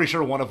I'm pretty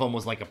sure one of them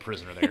was like a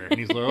prisoner there, and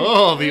he's like,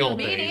 "Oh, the old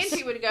me and days."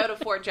 Angie would go to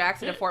Fort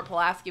Jackson and Fort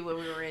Pulaski when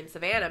we were in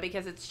Savannah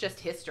because it's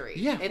just history.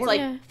 Yeah, It's Fort, like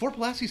Yeah. Fort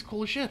Pulaski's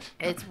cool as shit.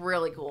 it's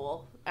really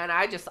cool, and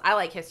I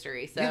like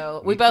history, so Yeah,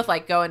 we me both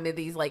like going to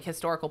these like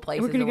historical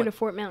places. We're gonna and go to like,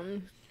 Fort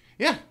Mountain.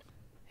 Yeah.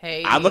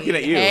 hey, I'm looking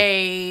at you.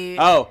 Hey,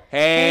 Oh,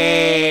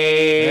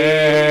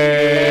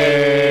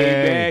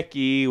 hey,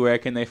 Becky, where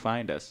can they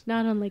find us?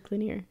 Not on Lake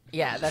Lanier.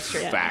 yeah, that's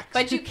true. Fact.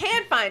 But you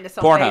can find us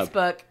on Pornhub.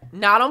 Facebook,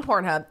 not on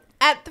Pornhub.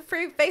 At the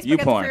Facebook at the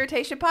YouPorn. Free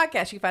Rotation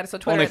Podcast. You can find us on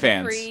Twitter. OnlyFans.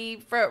 At the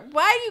free for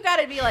why you got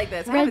to be like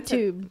this? I haven't said-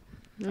 RedTube.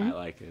 I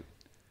like it.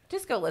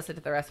 Just go listen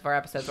to the rest of our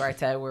episodes where I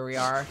tell you where we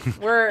are.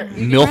 We're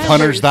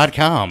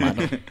MILFhunters.com.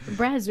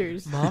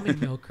 Brazzers. mommy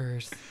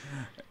milkers.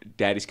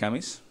 Daddy's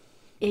Cummies.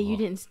 Yeah, you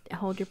didn't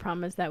hold your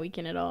promise that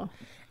weekend at all.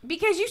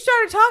 Because you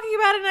started talking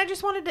about it, and I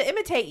just wanted to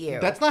imitate you.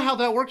 That's not how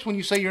that works when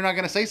you say you're not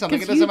going to say something.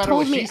 It Because doesn't you matter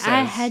told what me she says.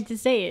 I had to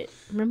say it.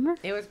 Remember?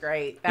 It was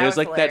great. It was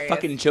like hilarious. that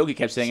fucking joke he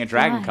kept saying at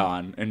Dragon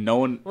Con, and no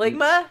one.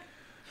 Ligma.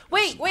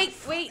 Wait.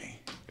 It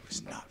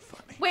was not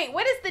funny. Wait,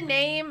 what is the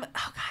name?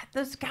 Oh god,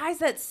 those guys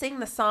that sing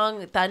the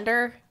song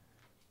Thunder.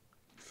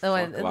 The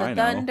one, Fuck, well, I the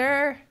know.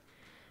 Thunder,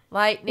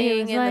 lightning,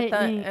 It was and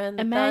lightning. the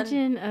thunder.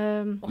 Imagine,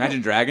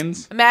 Imagine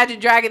Dragons. Imagine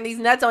dragging these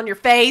nuts on your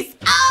face.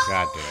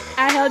 God damn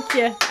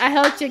it. I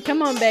helped you.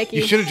 Come on, Becky.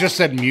 You should have just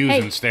said Muse Hey.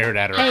 and stared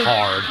at her Hey.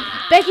 hard.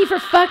 Becky, for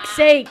fuck's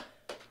sake.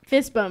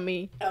 Fist bump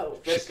me. Oh,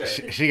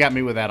 She got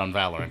me with that on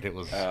Valorant. It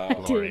was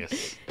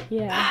glorious.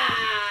 Yeah.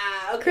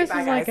 okay, Chris bye,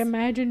 was like, guys.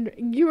 imagine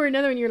you were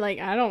another one. You're like,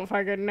 I don't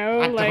fucking know.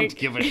 I like, don't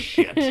give a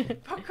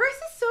shit. Oh, Chris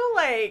is so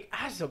like,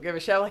 I just don't give a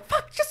shit. I'm like,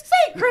 fuck, just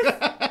say it,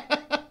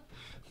 Chris.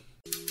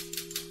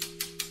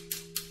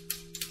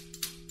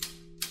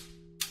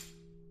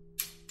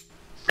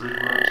 Free